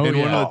server. One of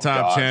the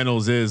top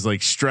channels is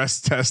like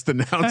stress test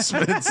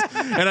announcements.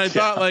 And I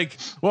thought like,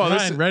 well,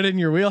 Ryan, right in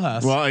your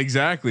wheelhouse. Well,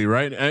 exactly.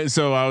 Right. And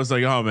so I was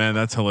like, oh man,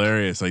 that's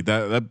hilarious. Like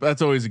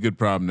that's always a good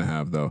problem to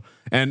have though.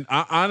 And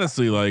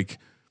honestly, like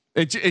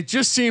it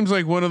just seems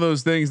like one of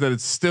those things that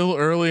it's still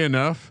early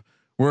enough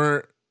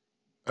where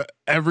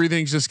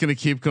everything's just going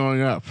to keep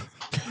going up.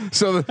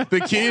 So the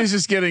key is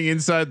just getting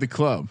inside the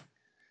club.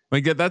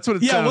 Like that's what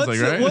it sounds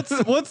like, right?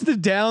 What's the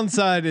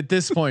downside at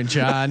this point,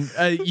 John?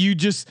 You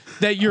just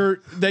that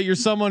you're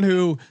someone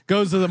who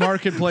goes to the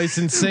marketplace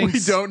and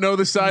sinks. We don't know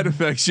the side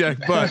effects yet,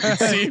 but it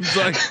seems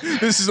like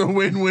this is a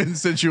win-win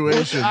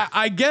situation.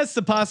 I guess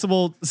the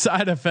possible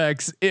side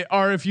effects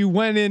are if you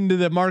went into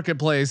the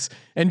marketplace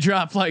and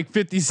dropped like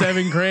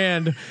 57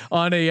 grand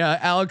on a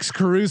Alex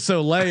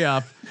Caruso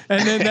layup.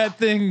 And then that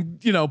thing,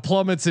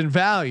 plummets in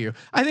value.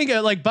 I think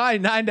like buy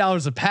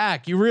 $9 a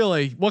pack.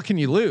 What can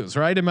you lose,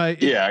 right? Am I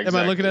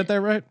looking at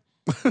that right?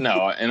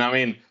 No. And I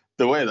mean,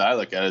 the way that I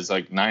look at it is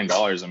like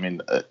 $9. I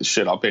mean,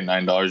 I'll pay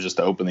 $9 just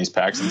to open these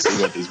packs and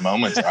see what these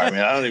moments are. I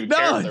mean, I don't even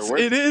care if they're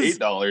worth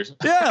 $8.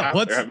 Yeah.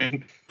 I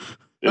mean,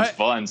 it's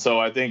fun. So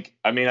I think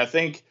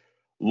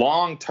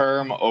long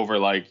term over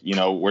like,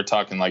 we're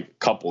talking like a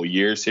couple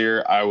years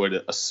here, I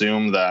would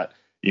assume that,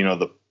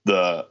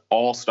 the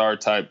all-star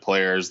type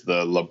players,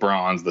 the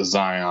LeBrons, the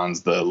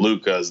Zions, the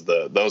Lucas,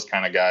 those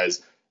kind of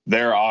guys,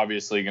 they're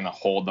obviously going to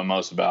hold the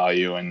most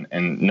value and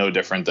no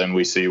different than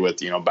we see with,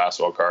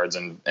 basketball cards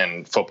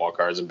and football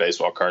cards and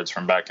baseball cards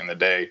from back in the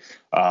day.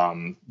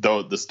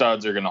 Though the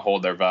studs are going to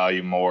hold their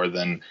value more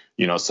than,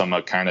 some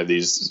of kind of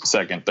these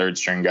second, third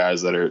string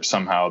guys that are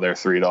somehow their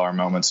 $3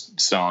 moments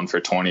selling for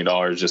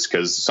 $20 just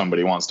because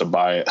somebody wants to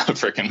buy a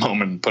freaking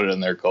moment and put it in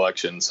their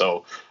collection.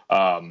 So,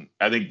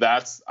 I think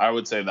I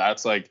would say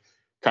that's like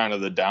kind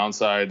of the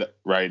downside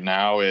right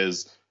now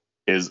is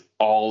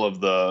all of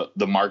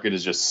the market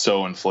is just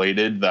so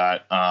inflated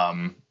that,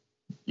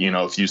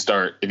 if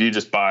you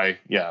just buy,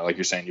 like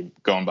you're saying, you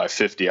go and buy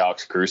 50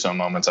 Alex Caruso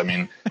moments. I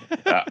mean,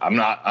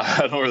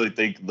 I don't really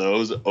think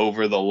those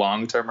over the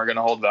long term are going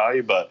to hold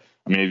value, but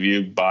I mean, if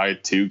you buy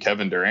 2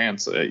 Kevin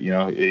Durant's,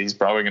 he's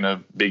probably going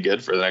to be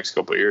good for the next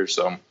couple of years.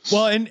 So,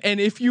 well, and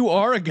if you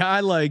are a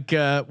guy like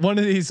one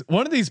of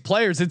these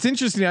players, it's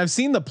interesting. I've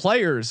seen the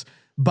players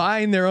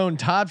buying their own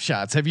Top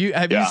Shots. Have you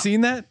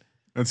seen that?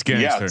 That's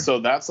gangster. Yeah. So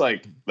that's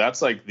like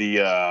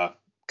the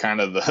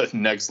kind of the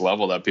next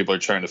level that people are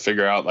trying to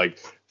figure out. Like,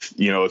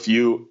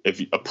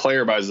 if a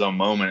player buys his own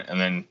moment and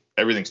then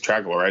everything's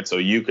trackable, right? So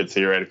you could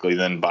theoretically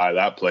then buy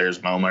that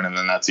player's moment, and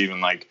then that's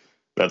like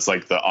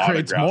the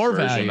autograph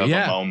version of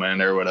a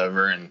moment or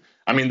whatever. And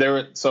I mean,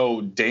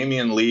 so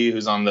Damian Lee,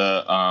 who's on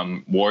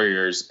the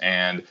Warriors,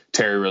 and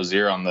Terry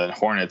Rozier on the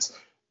Hornets,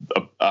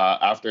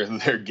 after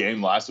their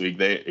game last week,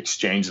 they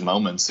exchanged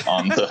moments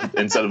on the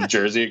instead of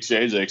jersey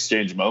exchange, they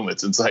exchanged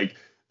moments. It's like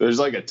there's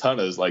like a ton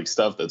of like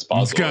stuff that's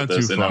possible with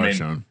this. And I mean,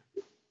 Sean.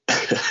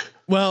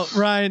 Well,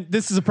 Ryan,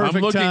 this is a perfect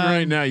time. I'm looking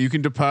right now. You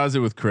can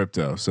deposit with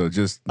crypto. So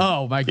just.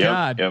 Oh my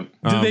God. Yep.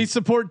 Do they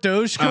support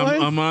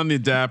Dogecoin? I'm on the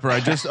Dapper. I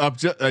just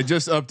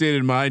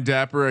updated my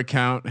Dapper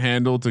account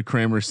handle to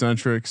Kramer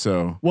Centric.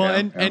 So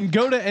and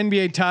go to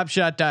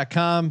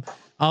NBATopShot.com.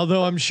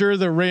 Although I'm sure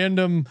the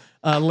random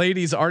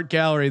ladies art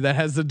gallery that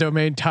has the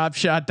domain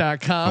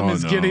TopShot.com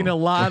is getting a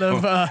lot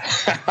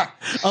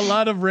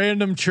of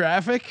random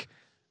traffic.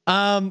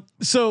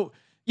 So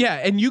yeah,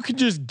 and you can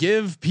just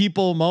give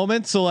people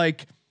moments. So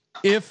like,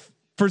 if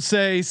for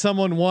say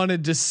someone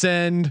wanted to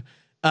send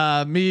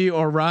me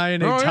or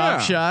Ryan a Top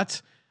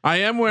Shot, I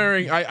am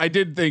wearing. I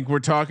did think we're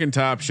talking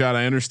Top Shot.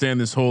 I understand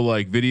this whole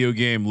like video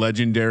game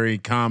legendary,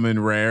 common,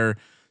 rare.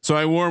 So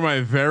I wore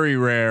my very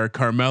rare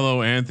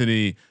Carmelo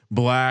Anthony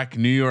black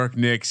New York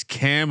Knicks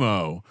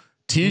camo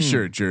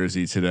T-shirt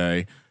jersey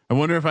today. I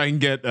wonder if I can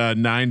get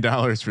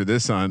 $9 for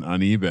this on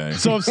eBay.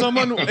 So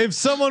if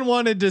someone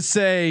wanted to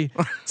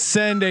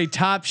send a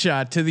Top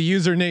Shot to the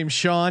username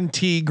Sean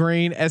T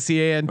Green,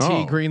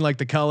 SEANT Green, like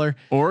the color,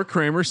 or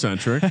Kramer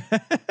Centric,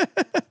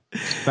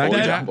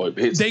 John Boy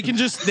Beats. They can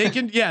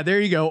there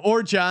you go.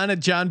 Or John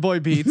at John Boy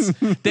Beats.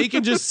 They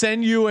can just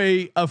send you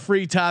a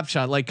free Top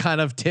Shot, like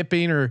kind of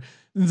tipping, or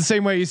the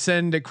same way you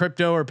send a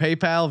crypto or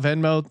PayPal,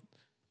 Venmo.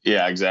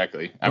 Yeah,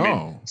 exactly. I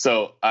mean,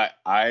 so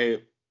I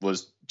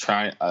was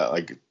trying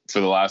like for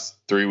the last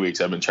 3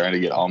 weeks, I've been trying to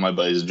get all my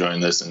buddies to join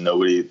this, and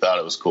nobody thought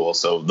it was cool.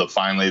 So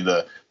finally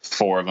the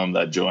 4 of them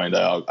that joined,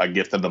 I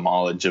gifted them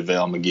all a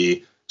JaVale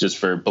McGee just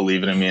for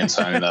believing in me and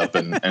signing up,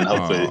 and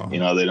hopefully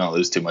they don't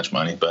lose too much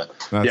money. But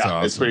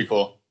awesome. It's pretty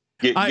cool.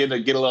 Get a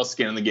little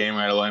skin in the game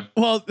right away.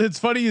 Well, it's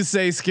funny you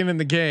say skin in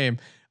the game.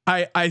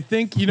 I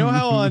think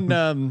how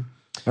on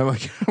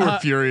we're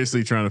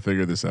furiously trying to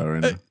figure this out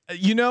right now.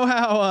 You know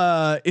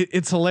how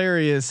it's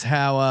hilarious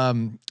how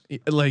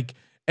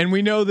and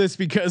we know this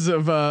because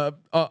of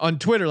on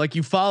Twitter, like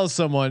you follow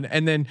someone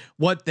and then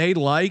what they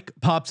like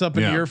pops up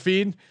into your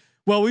feed.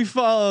 Well, we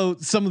follow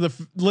some of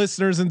the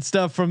listeners and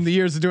stuff from the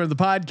years of doing the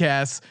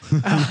podcast.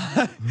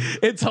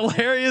 It's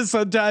hilarious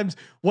sometimes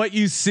what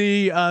you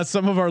see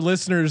some of our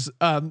listeners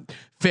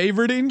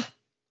favoriting.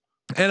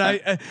 And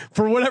I,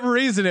 for whatever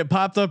reason, it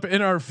popped up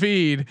in our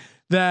feed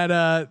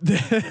that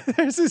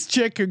there's this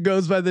chick who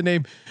goes by the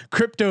name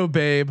Crypto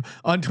Babe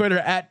on Twitter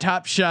at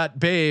Top Shot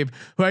Babe,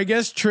 who I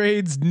guess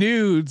trades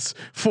nudes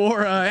for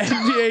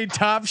NBA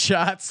Top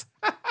Shots.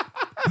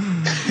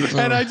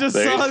 And I just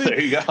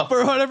saw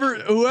for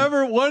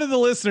whoever one of the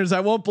listeners,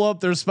 I won't blow up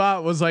their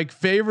spot, was like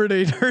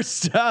favoriting her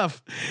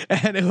stuff,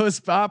 and it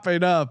was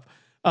popping up.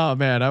 Oh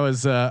man, I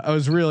was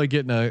really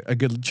getting a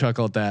good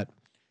chuckle at that.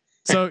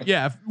 So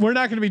yeah, we're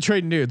not going to be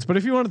trading nudes, but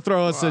if you want to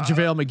throw us a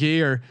JaVale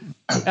McGee or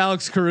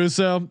Alex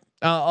Caruso,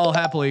 I'll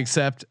happily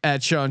accept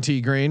at Sean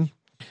T Green.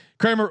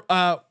 Kramer,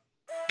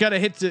 gotta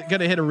hit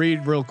a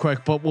read real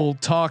quick, but we'll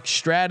talk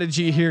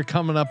strategy here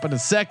coming up in a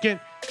second.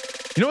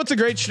 You know what's a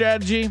great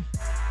strategy?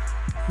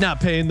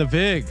 Not paying the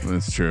VIG.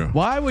 That's true.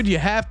 Why would you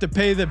have to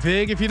pay the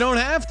VIG if you don't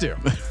have to?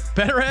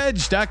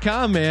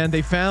 BetterEdge.com, man.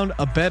 They found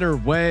a better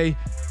way.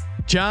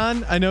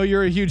 John, I know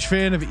you're a huge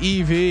fan of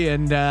EV,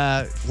 and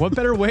what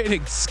better way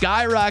to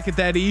skyrocket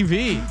that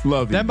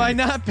EV than by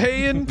not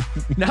paying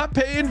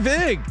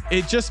VIG?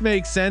 It just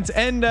makes sense.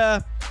 And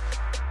the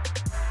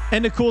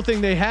cool thing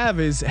they have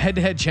is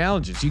head-to-head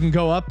challenges. You can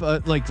go up,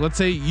 like let's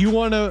say you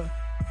want to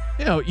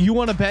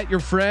bet your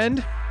friend.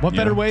 What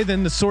better way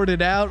than to sort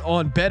it out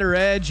on Better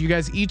Edge? You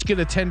guys each get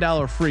a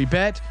 $10 free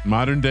bet.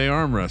 Modern day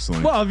arm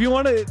wrestling. Well,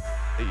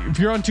 if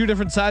you're on two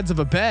different sides of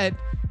a bet,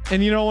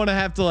 and you don't want to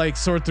have to like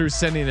sort through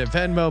sending it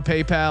Venmo,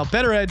 PayPal,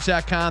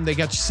 BetterEdge.com. They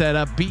got you set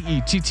up.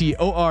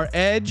 BETTOR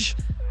Edge.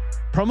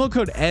 Promo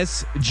code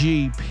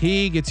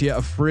SGP gets you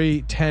a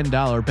free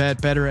 $10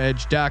 bet.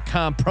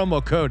 BetterEdge.com.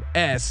 Promo code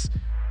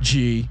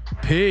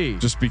SGP.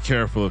 Just be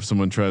careful if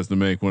someone tries to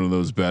make one of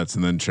those bets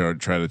and then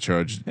tries to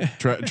charge you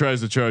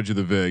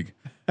the VIG.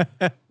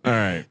 All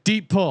right.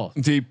 Deep pull.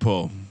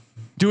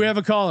 Do we have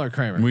a caller,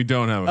 Kramer? We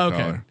don't have a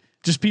caller.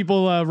 Just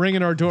people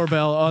ringing our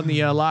doorbell on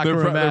the locker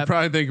room app. They're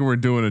probably thinking we're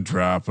doing a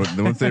drop, but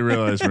once they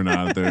realize we're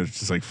not, they're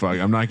just like, "Fuck!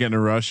 I'm not getting a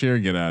rush here.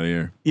 Get out of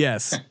here."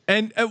 Yes,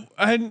 and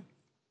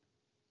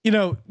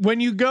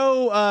when you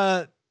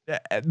go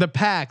the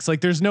packs,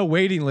 like there's no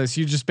waiting list.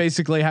 You just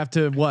basically have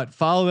to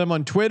follow them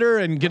on Twitter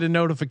and get a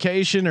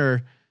notification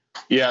or.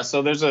 Yeah,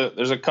 so there's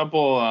a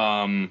couple.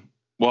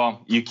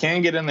 Well, you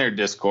can get in their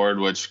Discord,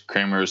 which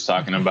Kramer was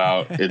talking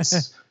about.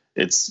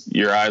 It's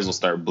your eyes will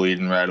start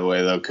bleeding right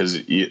away though, because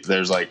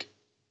there's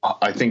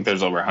I think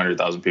there's over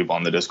 100,000 people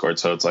on the Discord,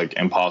 so it's like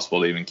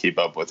impossible to even keep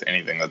up with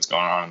anything that's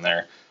going on in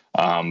there.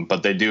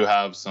 But they do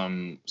have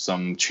some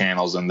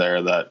channels in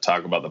there that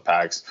talk about the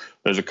packs.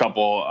 There's a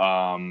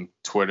couple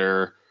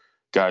Twitter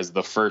guys.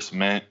 The First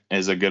Mint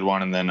is a good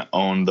one, and then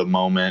Own the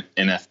Moment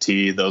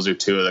NFT. Those are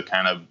two of the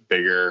kind of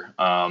bigger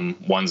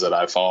ones that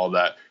I follow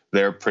that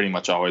they're pretty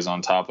much always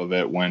on top of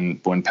it when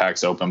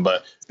packs open.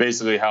 But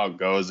basically how it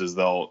goes is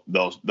they'll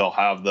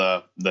have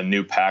the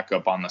new pack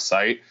up on the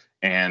site,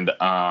 and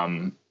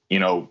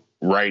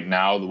right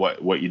now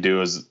what you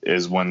do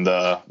is when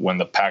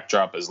the pack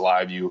drop is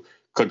live, you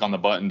click on the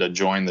button to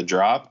join the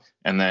drop,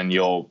 and then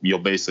you'll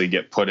basically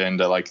get put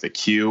into like the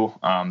queue.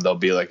 There'll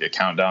be like a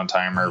countdown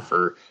timer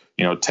for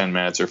 10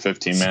 minutes or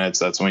 15 minutes.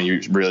 That's when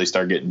you really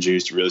start getting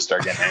juiced. You really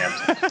start getting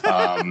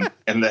amped.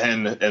 And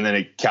then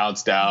it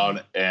counts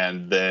down,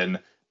 and then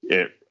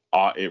it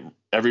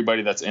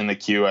everybody that's in the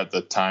queue at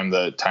the time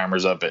the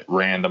timer's up, it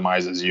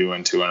randomizes you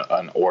into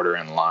an order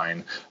in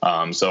line.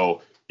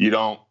 So you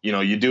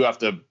do have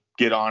to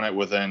get on it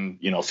within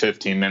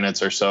 15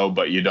 minutes or so,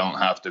 but you don't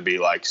have to be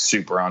like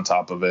super on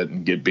top of it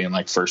and being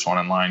like first one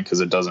in line, because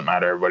it doesn't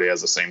matter. Everybody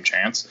has the same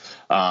chance,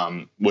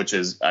 which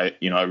is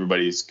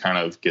everybody's kind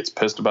of gets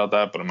pissed about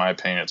that, but in my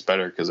opinion it's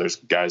better because there's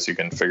guys who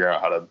can figure out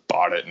how to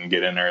bot it and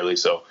get in early.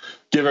 So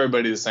give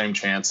everybody the same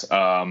chance,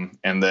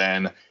 and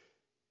then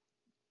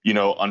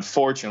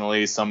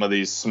unfortunately, some of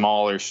these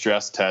smaller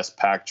stress test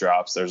pack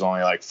drops, there's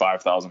only like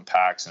 5,000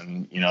 packs,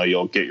 and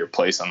you'll get your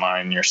place in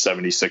line and you're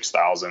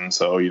 76,000.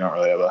 So you don't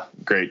really have a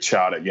great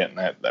shot at getting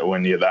that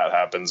when that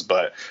happens.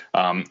 But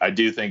I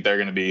do think they're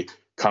going to be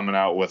coming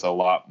out with a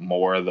lot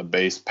more of the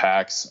base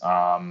packs.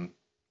 And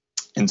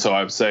so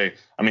I would say,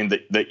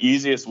 the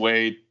easiest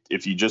way,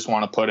 if you just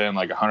want to put in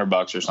like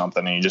 $100 or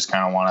something and you just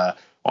kind of want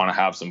to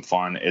have some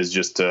fun, is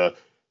just to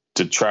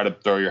try to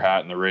throw your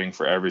hat in the ring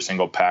for every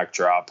single pack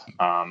drop,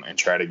 and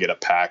try to get a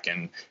pack.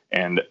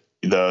 And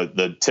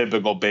the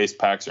typical base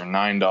packs are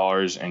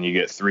 $9, and you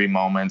get 3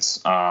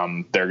 moments.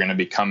 They're going to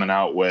be coming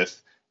out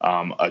with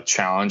a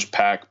challenge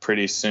pack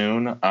pretty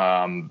soon,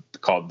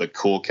 called the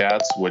Cool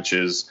Cats, which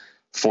is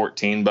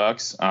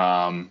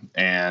 $14.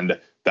 And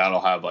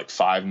that'll have like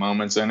 5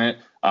 moments in it.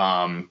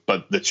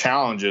 But the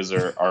challenges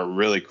are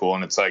really cool.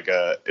 And it's like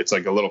a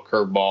little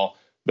curveball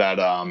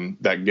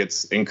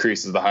that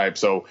increases the hype.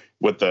 So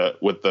with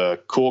the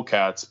Cool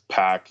Cats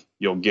pack,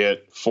 you'll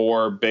get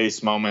 4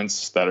 base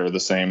moments that are the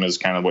same as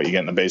kind of what you get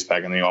in the base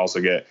pack, and then you also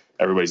get,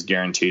 everybody's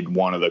guaranteed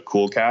 1 of the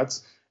Cool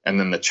Cats. And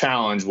then the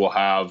challenge will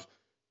have,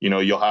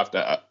 you'll have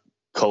to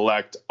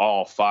collect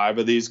all 5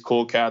 of these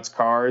Cool Cats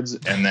cards,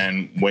 and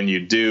then when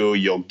you do,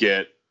 you'll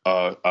get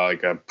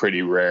like a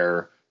pretty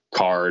rare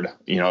card,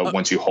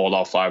 once you hold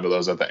all 5 of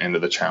those at the end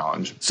of the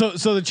challenge. So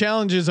the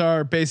challenges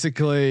are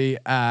basically,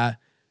 I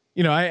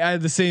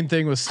had the same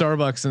thing with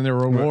Starbucks and their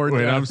reward.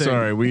 Wait, I'm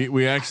sorry.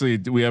 We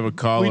have a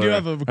caller. We do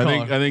have a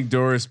caller. I think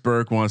Doris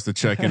Burke wants to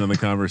check in on the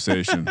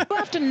conversation. You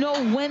have to know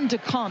when to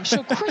come.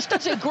 So Chris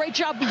does a great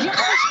job.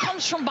 Giannis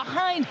comes from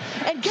behind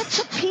and gets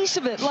a piece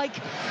of it. Like,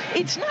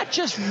 it's not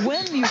just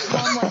when you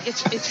come, like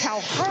it's how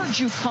hard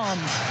you come.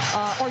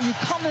 Are you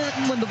coming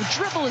when the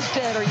dribble is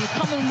dead? Are you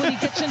coming when he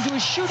gets into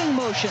his shooting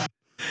motion?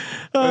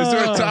 Is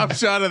there a top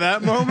shot of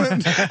that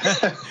moment?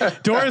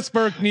 Doris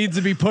Burke needs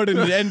to be put in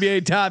the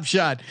NBA Top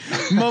Shot.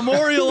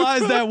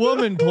 Memorialize that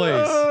woman,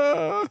 please.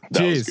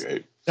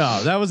 Jeez.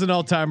 Oh, that was an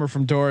all-timer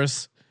from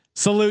Doris.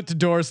 Salute to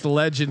Doris, the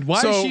legend.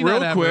 Why is she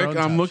real not quick?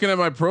 I'm looking at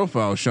my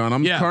profile, Sean.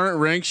 I'm current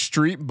ranked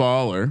street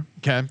baller.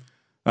 Okay.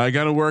 I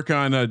got to work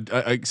on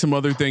some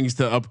other things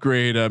to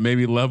upgrade,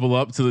 maybe level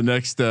up to the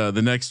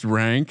next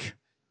rank.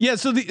 Yeah.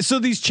 So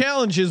these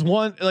challenges,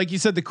 one, like you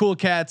said, the Cool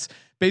Cats.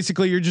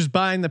 Basically, you're just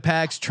buying the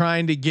packs,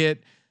 trying to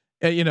get,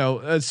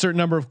 a certain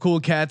number of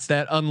Cool Cats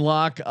that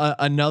unlock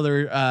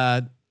another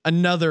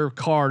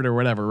card or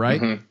whatever,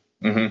 right?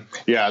 Mm-hmm. Mm-hmm.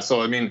 Yeah.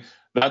 So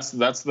that's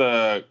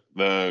the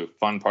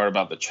fun part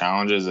about the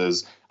challenges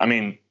is,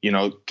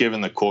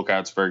 given the Cool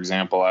Cats, for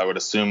example, I would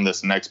assume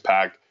this next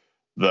pack,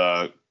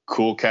 the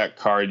Cool Cat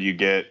card you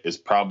get is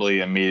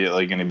probably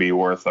immediately going to be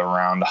worth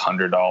around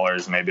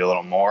 $100, maybe a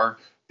little more,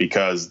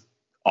 because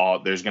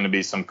there's going to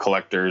be some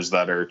collectors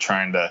that are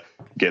trying to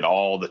get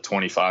all the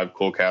 25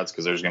 Cool Cats,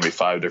 because there's going to be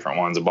 5 different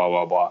ones and blah,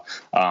 blah,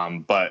 blah.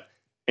 But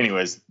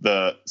anyways,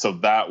 so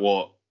that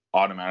will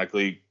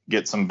automatically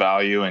get some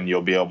value, and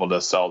you'll be able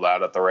to sell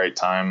that at the right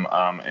time,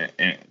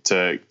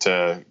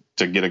 to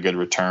get a good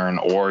return,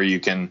 or you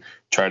can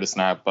try to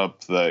snap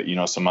up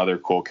some other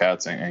Cool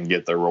Cats and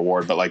get the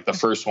reward. But like the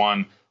first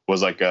one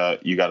was like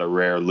you got a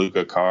rare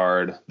Luka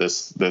card. The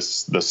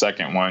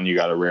second one, you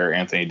got a rare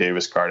Anthony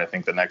Davis card. I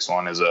think the next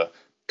one is a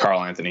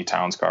Karl Anthony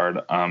Towns card,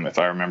 if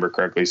I remember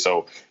correctly.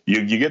 So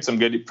you get some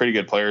pretty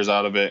good players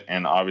out of it,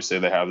 and obviously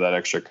they have that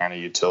extra kind of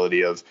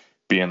utility of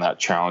being that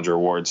challenge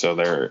reward, so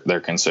they're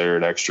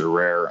considered extra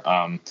rare.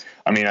 I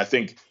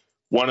think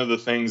one of the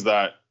things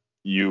that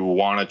you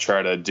want to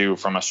try to do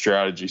from a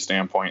strategy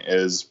standpoint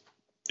is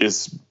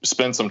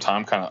spend some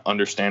time kind of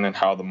understanding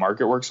how the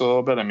market works a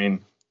little bit.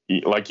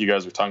 Like you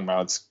guys were talking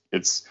about,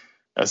 it's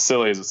as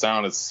silly as it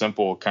sounds, it's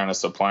simple kind of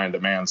supply and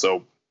demand.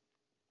 So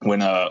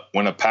when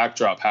a pack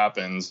drop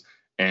happens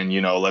and,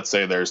 you know, let's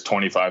say there's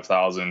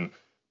 25,000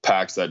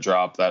 packs that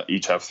drop that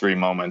each have 3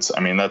 moments.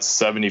 I mean, that's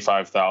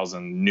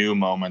 75,000 new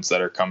moments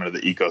that are coming to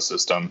the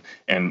ecosystem.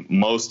 And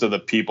most of the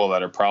people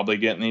that are probably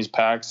getting these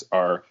packs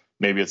are,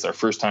 maybe it's their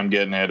first time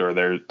getting it, or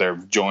they're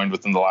joined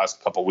within the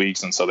last couple of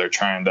weeks. And so they're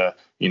trying to,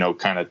 you know,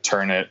 kind of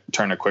turn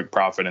a quick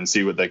profit and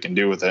see what they can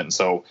do with it. And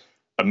so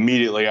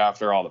immediately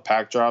after all the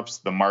pack drops,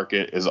 the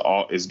market is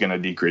going to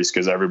decrease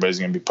because everybody's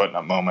going to be putting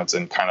up moments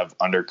and kind of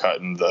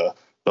undercutting the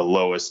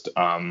lowest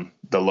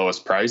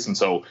price. And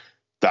so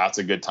that's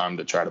a good time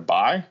to try to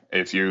buy.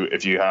 If you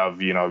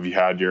have, you know, if you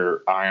had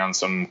your eye on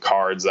some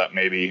cards that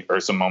maybe, or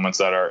some moments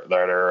that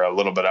are a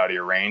little bit out of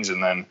your range,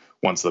 and then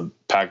once the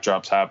pack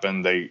drops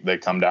happen, they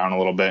come down a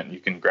little bit and you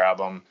can grab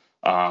them.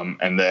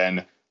 And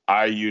then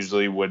I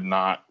usually would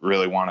not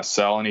really want to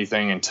sell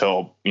anything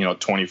until, you know,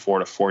 24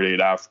 to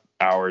 48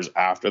 hours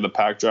after the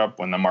pack drop,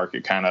 when the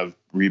market kind of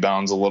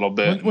rebounds a little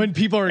bit. When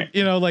people are,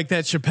 you know, like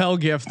that Chappelle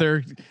gift,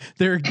 they're,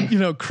 you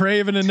know,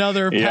 craving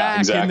another pack. Yeah,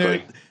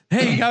 exactly.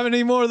 And hey, you got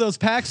any more of those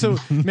packs? So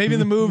maybe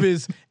the move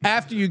is,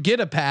 after you get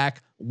a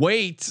pack,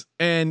 wait.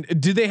 And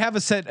do they have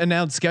a set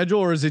announced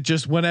schedule, or is it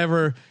just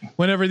whenever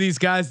these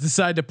guys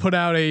decide to put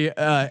out a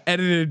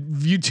edited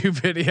YouTube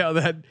video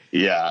that?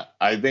 Yeah,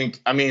 I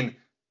mean,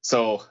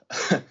 so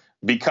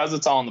because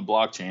it's all on the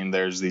blockchain,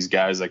 there's these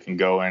guys that can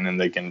go in and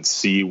they can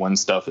see when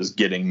stuff is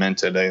getting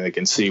minted. They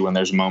can see when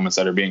there's moments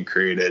that are being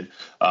created.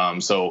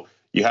 So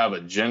you have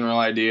a general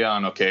idea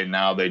on, okay,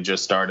 now they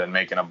just started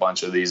making a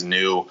bunch of these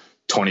new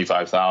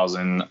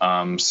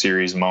 25,000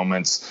 series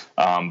moments.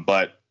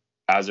 But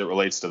as it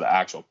relates to the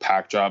actual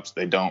pack drops,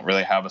 they don't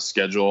really have a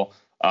schedule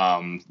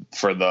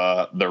for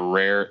the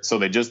rare. So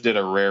they just did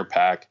a rare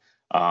pack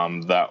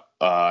that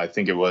I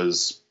think it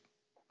was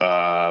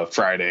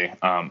Friday.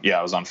 Yeah,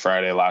 it was on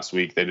Friday last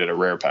week. They did a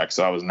rare pack.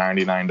 So that was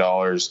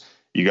 $99.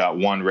 You got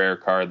one rare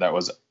card that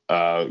was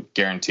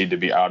guaranteed to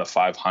be out of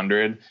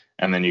 500.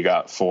 And then you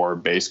got 4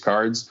 base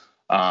cards.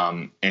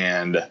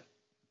 And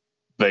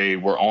they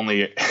were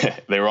only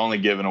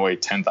giving away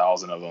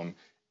 10,000 of them.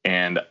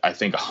 And I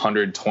think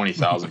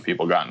 120,000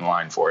 people got in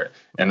line for it.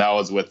 And that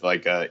was with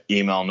like a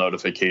email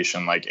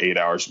notification, like 8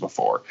 hours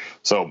before.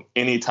 So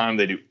anytime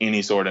they do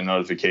any sort of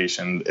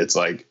notification, it's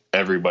like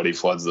everybody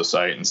floods the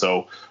site. And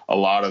so a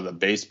lot of the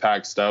base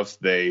pack stuff,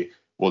 they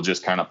will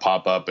just kind of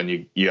pop up,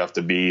 and you have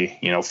to be,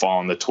 you know,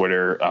 following the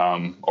Twitter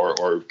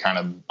or kind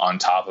of on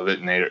top of it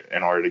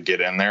in order to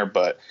get in there.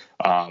 But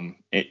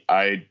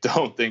I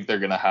don't think they're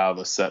going to have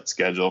a set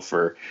schedule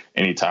for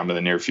any time in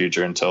the near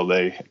future until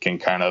they can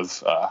kind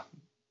of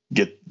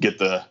get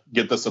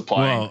the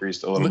supply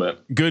increased a little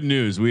bit. Good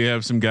news. We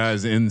have some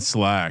guys in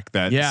Slack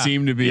that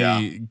seem to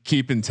be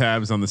keeping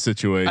tabs on the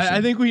situation. I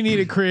think we need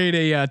to create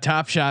a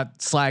Top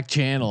Shot Slack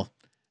channel.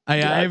 I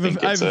have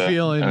a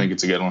feeling. I think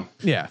it's a good one.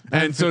 Yeah.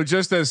 And so,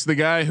 just as the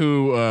guy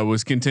who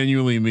was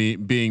continually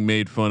being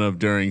made fun of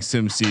during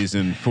Sim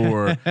season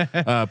for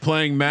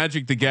playing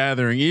Magic the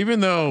Gathering,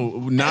 even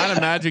though not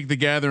a Magic the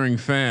Gathering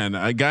fan,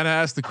 I got to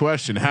ask the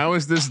question: how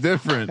is this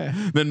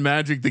different than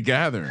Magic the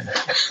Gathering?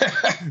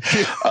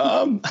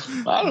 I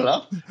don't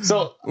know.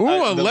 So,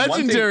 a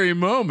legendary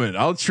moment.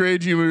 I'll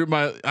trade you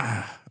my.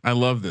 I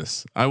love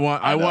this. I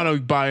want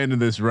to buy into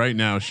this right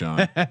now,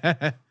 Sean.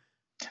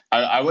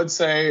 I would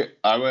say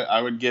I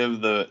would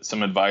give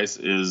some advice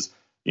is,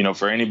 you know,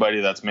 for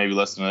anybody that's maybe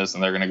listening to this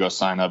and they're going to go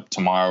sign up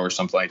tomorrow or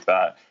something like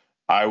that,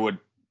 I would,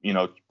 you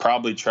know,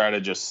 probably try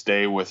to just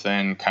stay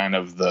within kind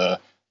of the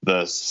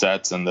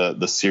sets and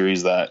the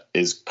series that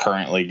is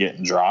currently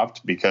getting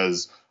dropped,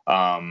 because,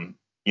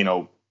 you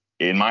know,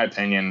 in my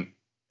opinion,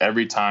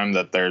 every time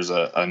that there's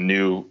a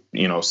new,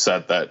 you know,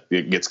 set that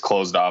it gets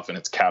closed off and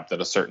it's capped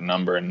at a certain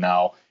number, and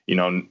now, you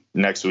know,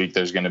 next week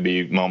there's going to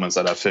be moments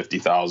that have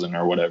 50,000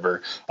 or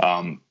whatever.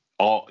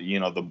 All, you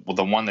know,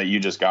 the one that you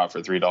just got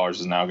for $3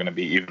 is now going to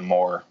be even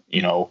more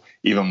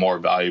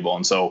valuable.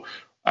 And so,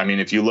 I mean,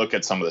 if you look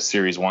at some of the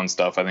Series 1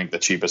 stuff, I think the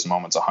cheapest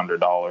moment's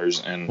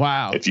 $100. And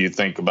wow, if you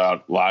think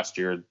about last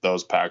year,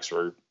 those packs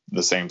were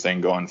the same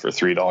thing going for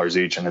 $3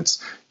 each. And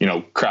it's, you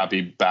know,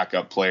 crappy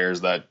backup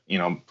players that, you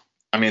know,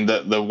 I mean,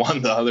 the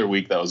one the other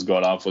week that was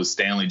going off was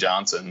Stanley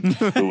Johnson,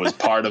 who was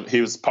part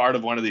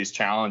of one of these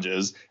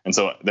challenges. And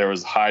so there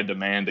was high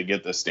demand to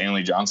get the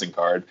Stanley Johnson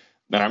card.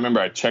 And I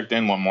remember I checked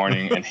in one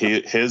morning and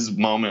his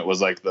moment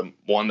was like the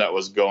one that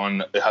was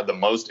going, it had the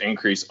most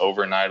increase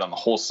overnight on the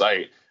whole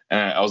site. And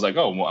I was like,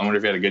 oh, well, I wonder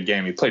if he had a good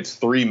game. He played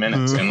 3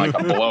 minutes in like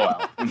a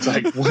blowout. It's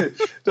like, what?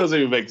 Doesn't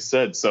even make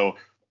sense. So,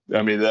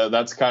 I mean,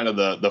 that's kind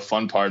of the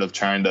fun part of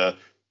trying to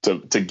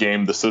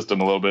game the system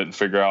a little bit and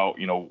figure out,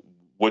 you know,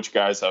 which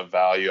guys have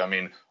value. I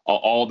mean,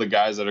 all the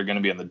guys that are going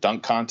to be in the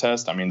dunk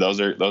contest, I mean,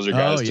 those are guys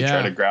to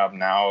try to grab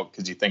now,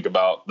 because you think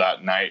about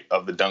that night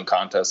of the dunk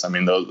contest. I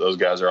mean, those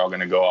guys are all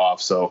going to go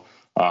off. So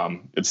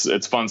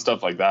it's fun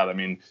stuff like that. I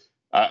mean,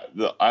 I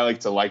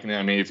like to liken it.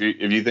 I mean, if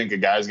you think a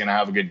guy's going to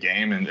have a good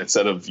game, and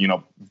instead of, you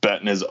know,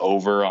 betting his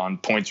over on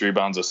points,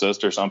 rebounds,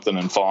 assists or something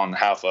and falling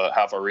half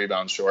a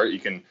rebound short, you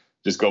can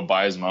just go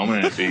buy his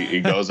moment. And if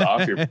he goes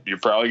off, you're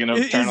probably going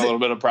to turn a little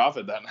bit of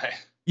profit that night.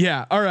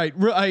 Yeah. All right.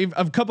 I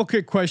have a couple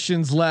quick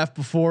questions left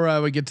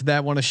before we get to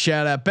that. Want to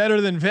shout out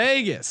Better Than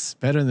Vegas.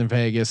 Better Than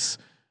Vegas.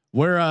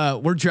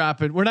 We're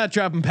dropping. We're not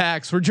dropping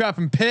packs. We're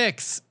dropping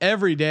picks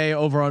every day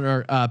over on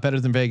our Better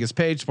Than Vegas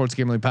page,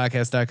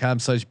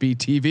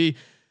 sportsgamblingpodcast.com/BTV,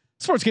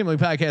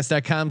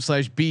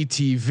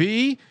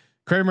 sportsgamblingpodcast.com/BTV.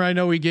 Kramer, I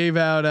know we gave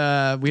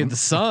out. We had the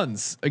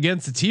Suns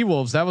against the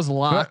T-Wolves. That was a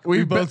lock.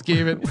 We both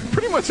gave it.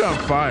 Pretty much on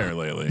fire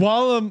lately.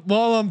 While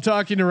I'm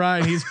talking to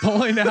Ryan, he's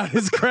pulling out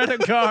his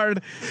credit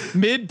card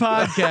mid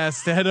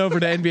podcast to head over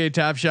to NBA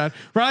Top Shot.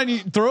 Ryan, you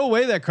throw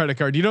away that credit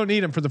card. You don't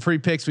need him for the free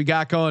picks we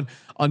got going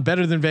on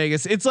Better Than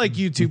Vegas. It's like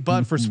YouTube,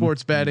 but for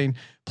sports betting.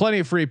 Plenty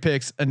of free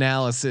picks,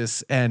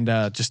 analysis, and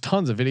just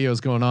tons of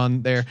videos going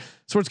on there.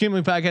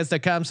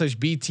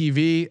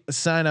 sportsgamblingpodcast.com/BTV.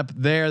 Sign up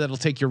there. That'll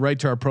take you right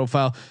to our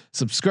profile.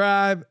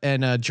 Subscribe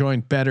and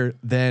join Better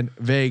Than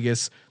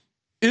Vegas.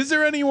 Is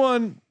there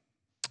anyone?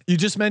 You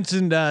just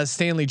mentioned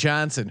Stanley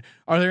Johnson.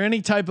 Are there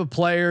any type of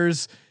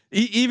players,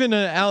 even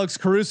Alex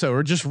Caruso,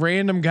 or just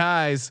random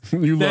guys?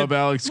 You love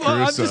Alex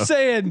Caruso. I'm just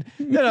saying,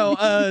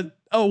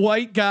 a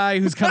white guy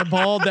who's kind of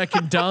bald that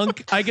can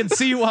dunk. I can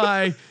see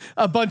why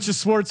a bunch of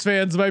sports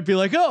fans might be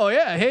like, "Oh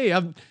yeah, hey,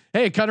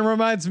 it kind of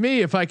reminds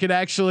me if I could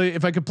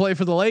play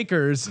for the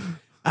Lakers."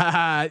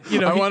 I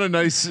want a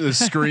nice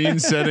screen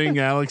setting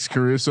Alex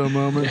Caruso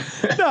moment.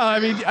 No, I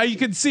mean you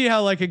can see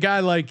how like a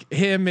guy like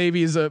him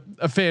maybe is a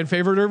fan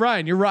favorite. Or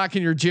Ryan, you're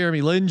rocking your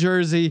Jeremy Lin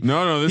jersey.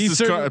 No, this is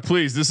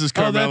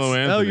Carmelo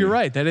Anthony. Oh, you're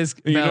right. That is.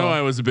 You know,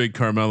 I was a big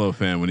Carmelo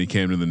fan when he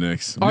came to the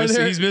Knicks.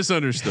 He's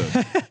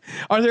misunderstood.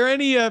 Are there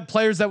any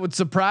players that would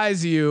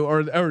surprise you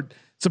or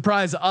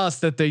surprise us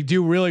that they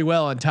do really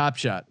well on Top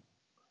Shot?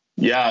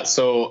 Yeah,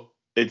 so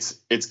it's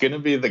going to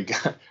be the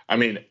guy. I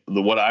mean,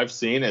 what I've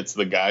seen, it's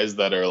the guys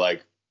that are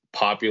like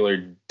popular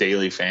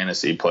daily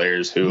fantasy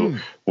players who,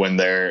 when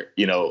they're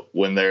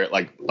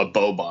like a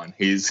Boban,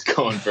 he's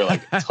going for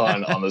like a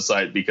ton on the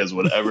site because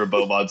whenever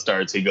Boban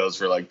starts, he goes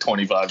for like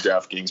 25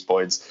 DraftKings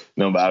points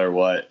no matter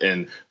what.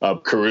 And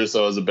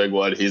Caruso is a big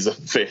one. He's a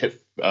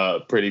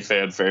pretty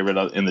fan favorite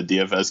in the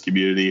DFS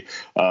community.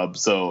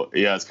 So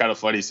yeah, it's kind of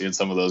funny seeing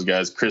some of those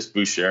guys. Chris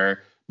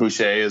Boucher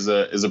is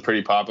a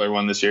pretty popular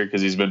one this year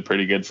because he's been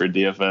pretty good for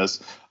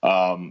DFS.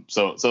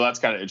 So that's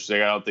kind of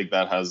interesting. I don't think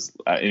that has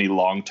any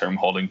long-term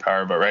holding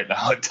power, but right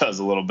now it does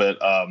a little bit.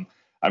 I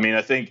mean,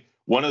 I think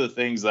one of the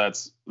things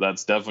that's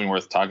definitely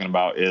worth talking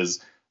about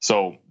is,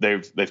 so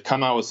they've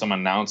come out with some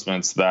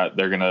announcements that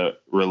they're going to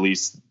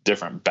release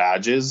different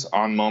badges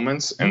on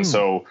moments. And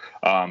so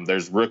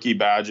there's rookie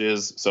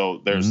badges.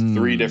 So there's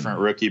 3 different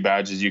rookie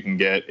badges you can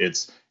get.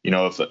 It's,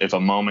 if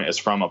a moment is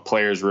from a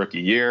player's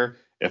rookie year,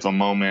 if a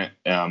moment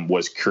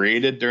was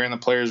created during the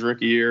player's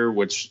rookie year,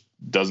 which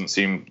doesn't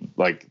seem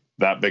like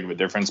that big of a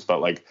difference,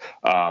 but like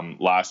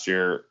last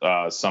year,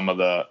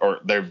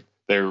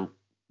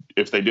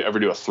 if they ever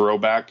do a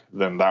throwback,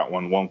 then that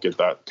one won't get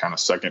that kind of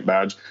second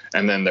badge.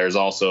 And then there's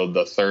also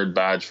the 3rd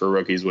badge for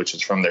rookies, which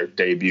is from their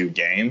debut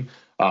game.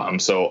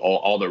 So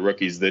all the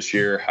rookies this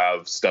year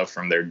have stuff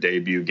from their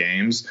debut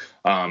games.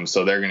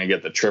 So they're going to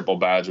get the triple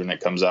badge when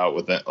it comes out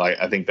with it. Like,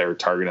 I think they're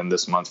targeting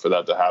this month for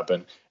that to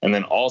happen. And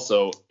then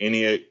also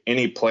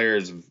any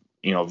player's,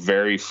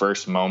 very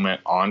first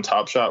moment on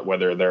Top Shot,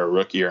 whether they're a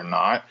rookie or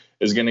not,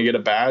 is going to get a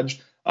badge.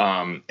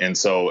 And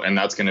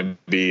that's going to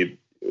be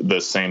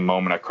the same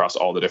moment across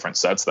all the different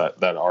sets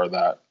that are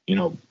that,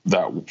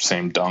 that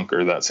same dunk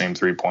or that same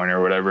 3-pointer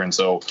or whatever. And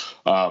so,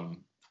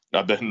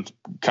 I've been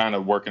kind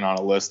of working on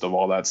a list of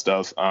all that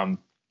stuff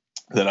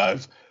that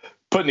I've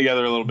putting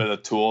together a little bit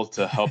of tool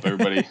to help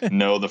everybody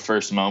know the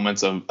first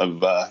moments of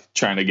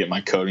trying to get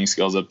my coding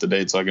skills up to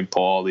date so I can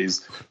pull all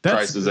these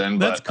prices in.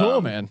 That's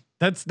cool, man.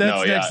 That's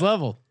next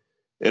level.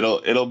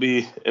 It'll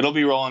be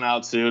rolling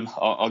out soon.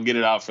 I'll get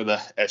it out for the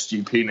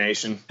SGP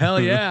Nation. Hell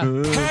yeah.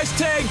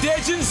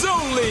 #Legends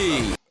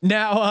only.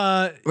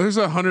 Now there's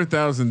 $100,000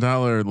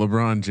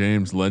 LeBron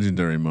James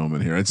legendary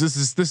moment here. This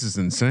is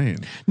insane.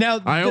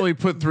 Now I only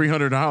put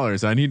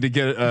 $300. I need to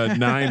get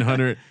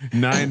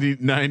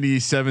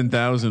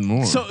 $97,000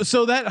 more.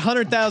 So that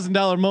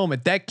 $100,000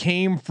 moment that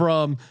came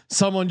from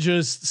someone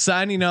just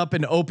signing up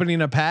and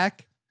opening a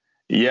pack.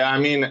 Yeah, I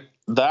mean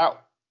I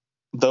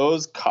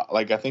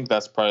think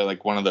that's probably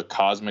like one of the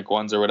cosmic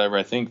ones or whatever.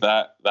 I think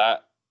that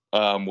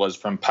was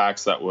from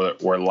packs that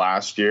were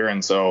last year,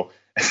 and so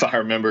if I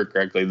remember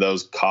correctly,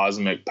 those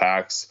cosmic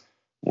packs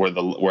were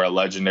a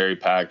legendary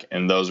pack,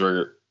 and those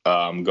were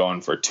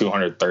going for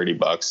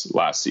 $230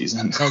 last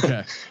season.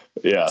 Okay.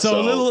 Yeah. So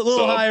a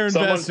little higher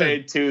investment. Someone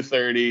paid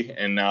 $230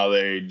 and now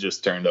they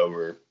just turned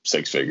over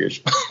 6 figures.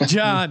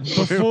 John,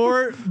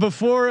 before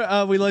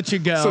we let you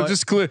go. So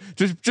just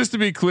to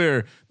be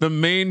clear, the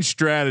main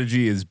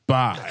strategy is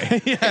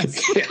buy.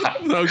 Yes. Yeah.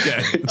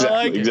 Okay.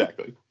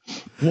 Exactly.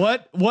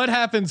 What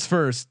happens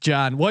first,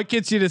 John? What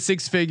gets you to a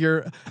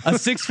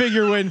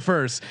 6-figure win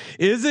first?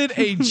 Is it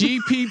a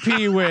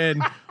GPP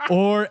win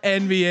or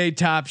NBA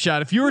Top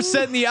Shot? If you were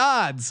setting the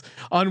odds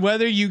on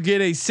whether you get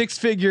a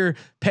 6-figure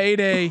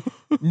payday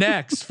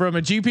next from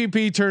a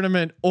GPP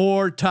tournament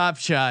or Top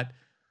Shot,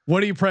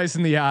 what are you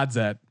pricing the odds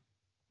at?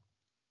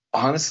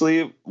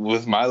 Honestly,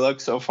 with my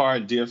luck so far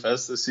in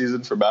DFS this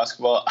season for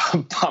basketball,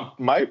 I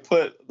might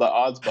put the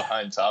odds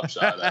behind Top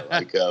Shot at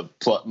like a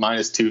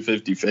minus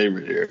 250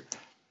 favorite here.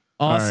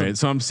 Awesome. All right,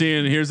 so I'm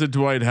seeing here's a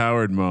Dwight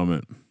Howard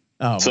moment.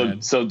 Oh,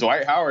 so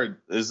Dwight Howard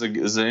is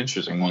an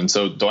interesting one.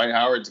 So Dwight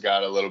Howard's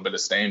got a little bit of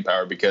staying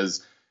power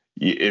because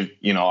if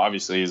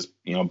obviously he's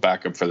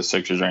backup for the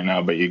Sixers right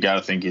now, but you got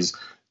to think he's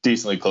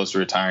decently close to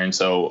retiring.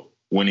 So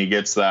when he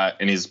gets that,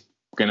 and he's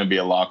going to be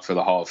a lock for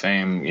the Hall of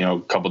Fame,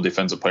 a couple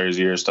defensive players a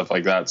year, stuff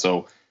like that.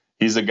 So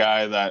he's a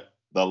guy that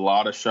a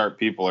lot of sharp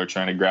people are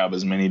trying to grab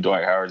as many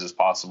Dwight Howards as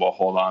possible,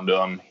 hold on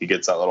to him. He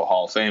gets that little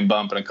Hall of Fame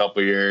bump in a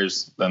couple of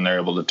years, then they're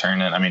able to turn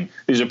it. I mean,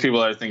 these are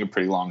people that are thinking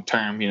pretty long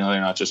term. They're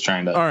not just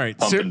trying to. All right,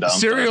 pump and dump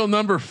serial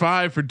number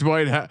 5 for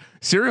Dwight.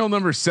 Serial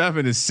number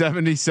 7 is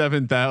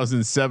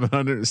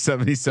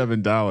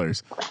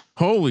 $77,777.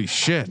 Holy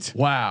shit!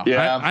 Wow.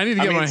 Yeah, I need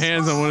to get my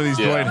hands on one of these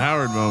Dwight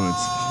Howard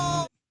moments.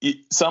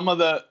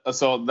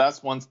 So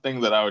that's one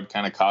thing that I would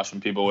kind of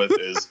caution people with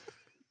is,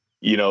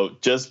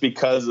 just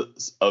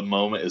because a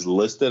moment is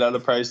listed at a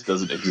price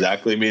doesn't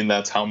exactly mean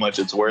that's how much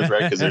it's worth,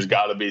 right? Because there's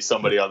got to be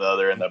somebody on the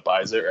other end that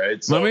buys it,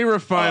 right? So, let me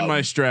refine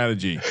my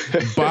strategy.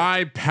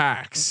 Buy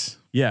packs.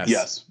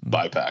 Yes.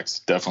 Buy packs.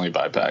 Definitely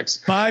buy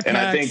packs. And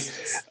I think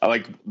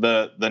like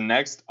the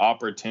next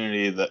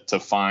opportunity to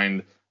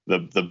find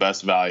the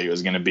best value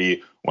is going to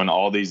be when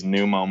all these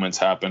new moments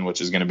happen,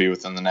 which is going to be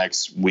within the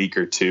next week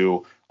or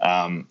two.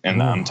 I'm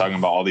talking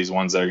about all these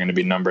ones that are going to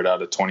be numbered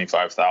out at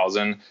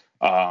 25,000.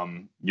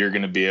 You're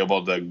going to be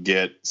able to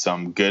get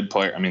some good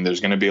player. I mean, there's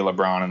going to be a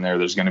LeBron in there.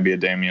 There's going to be a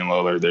Damian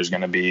Lillard. There's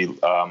going to be,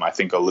 I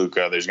think, a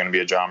Luka. There's going to be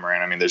a John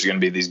Moran. I mean, there's going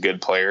to be these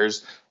good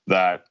players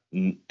that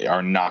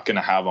are not going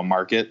to have a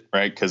market,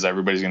 right? Because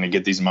everybody's going to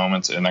get these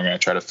moments and they're going to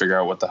try to figure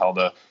out what the hell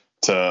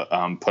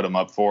to put them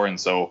up for. And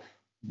so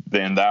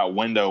then that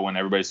window when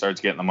everybody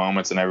starts getting the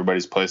moments and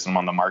everybody's placing them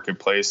on the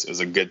marketplace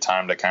is a good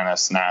time to kind of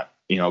snap,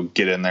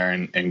 get in there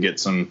and get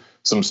some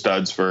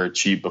studs for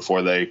cheap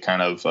before they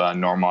kind of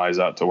normalize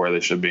out to where they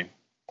should be.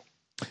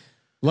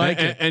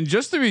 And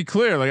just to be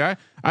clear, like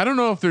I don't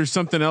know if there's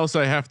something else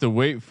I have to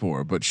wait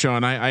for, but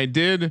Sean, I've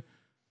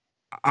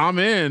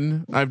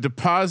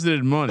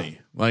deposited money.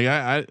 Like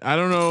I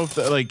don't know if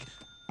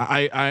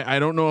I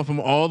don't know if I'm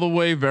all the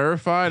way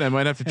verified. I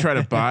might have to try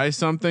to buy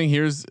something.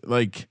 Here's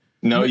like,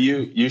 no,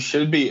 you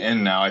should be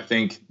in now. I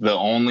think the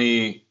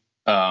only,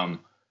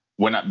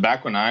 when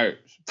I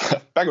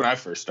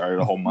first started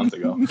a whole month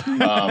ago,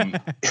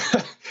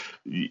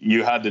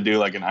 you had to do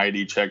like an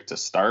ID check to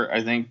start,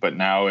 I think, but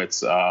now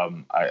it's, I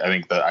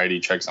think the ID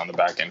check's on the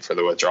back end for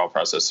the withdrawal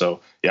process. So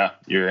yeah,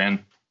 you're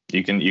in,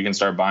 you can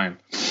start buying.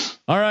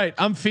 All right.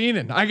 I'm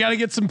fiending. I got to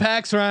get some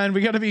packs, Ryan.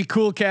 We got to be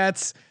cool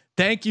cats.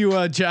 Thank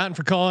you, John,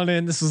 for calling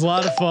in. This was a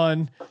lot of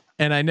fun.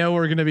 And I know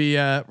we're going to be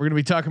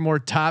talking more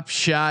Top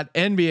Shot,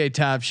 NBA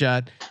Top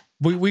Shot.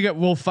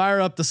 We'll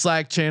fire up the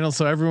Slack channel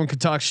so everyone can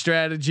talk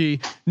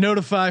strategy,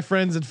 notify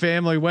friends and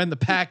family when the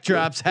pack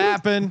drops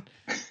happen.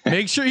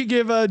 Make sure you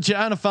give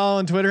John a follow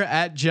on Twitter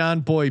at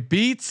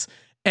JohnBoyBeats,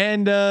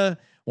 and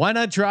why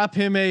not drop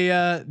him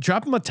a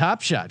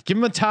Top Shot? Give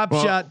him a Top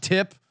Shot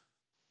tip.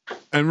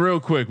 And real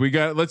quick,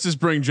 let's just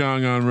bring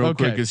John on real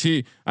quick because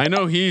I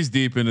know he's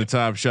deep into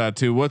Top Shot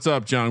too. What's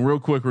up, John?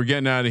 Real quick, we're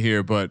getting out of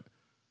here, but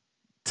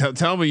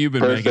tell me you've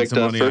been making some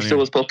money. First it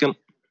was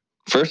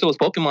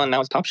Pokemon. Now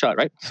it's Top Shot,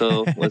 right?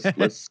 So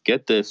let's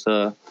get this.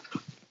 I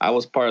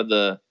was part of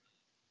the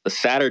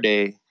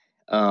Saturday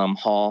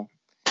haul.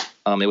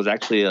 It was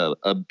actually a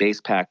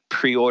base pack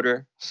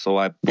pre-order, so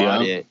I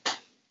bought it,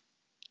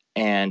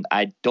 and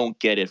I don't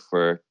get it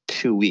for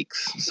 2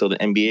 weeks. So the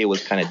NBA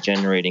was kind of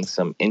generating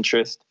some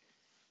interest,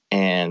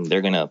 and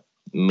they're gonna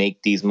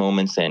make these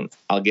moments, and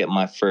I'll get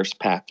my first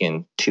pack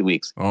in 2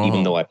 weeks,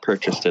 even though I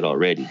purchased it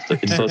already. So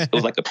it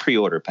was like a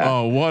pre-order pack.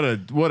 Oh, what a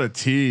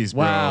tease,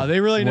 bro. Wow, they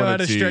really know how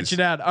to stretch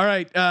it out. All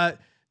right,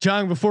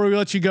 John, before we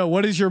let you go,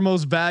 what is your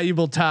most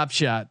valuable Top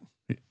Shot?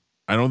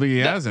 I don't think he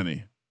has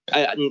any.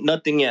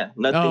 Nothing yet.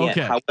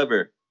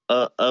 However,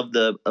 of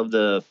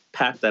the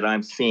pack that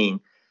I'm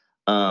seeing,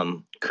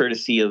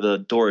 courtesy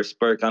of Doris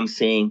Burke, I'm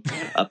seeing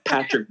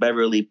Patrick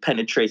Beverly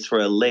penetrates for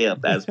a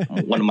layup as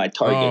one of my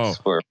targets.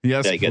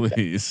 Yes,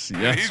 please.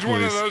 Yes, he's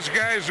one of those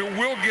guys who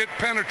will get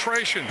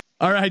penetration.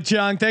 All right,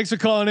 John. Thanks for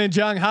calling in,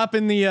 John. Hop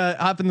in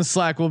the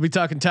Slack. We'll be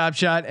talking Top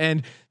Shot, and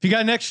if you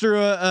got an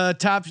extra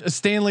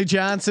Stanley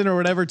Johnson or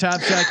whatever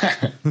Top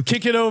Shot,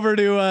 kick it over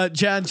to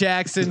John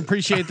Jackson.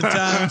 Appreciate the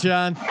time,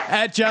 John.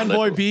 At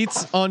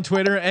JohnBoyBeats on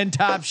Twitter and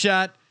Top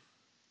Shot.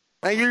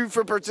 Thank you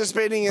for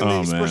participating in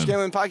the Sports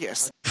Gambling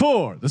Podcast.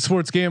 For the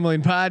Sports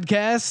Gambling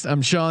Podcast,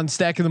 I'm Sean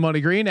Stacking the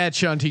Money Green at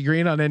Sean T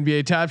Green on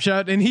NBA Top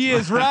Shot, and he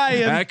is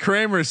Ryan at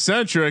Kramer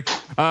Centric.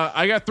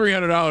 I got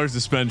 $300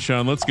 to spend,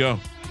 Sean. Let's go.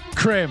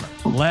 Kramer,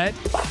 let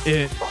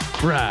it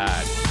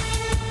ride.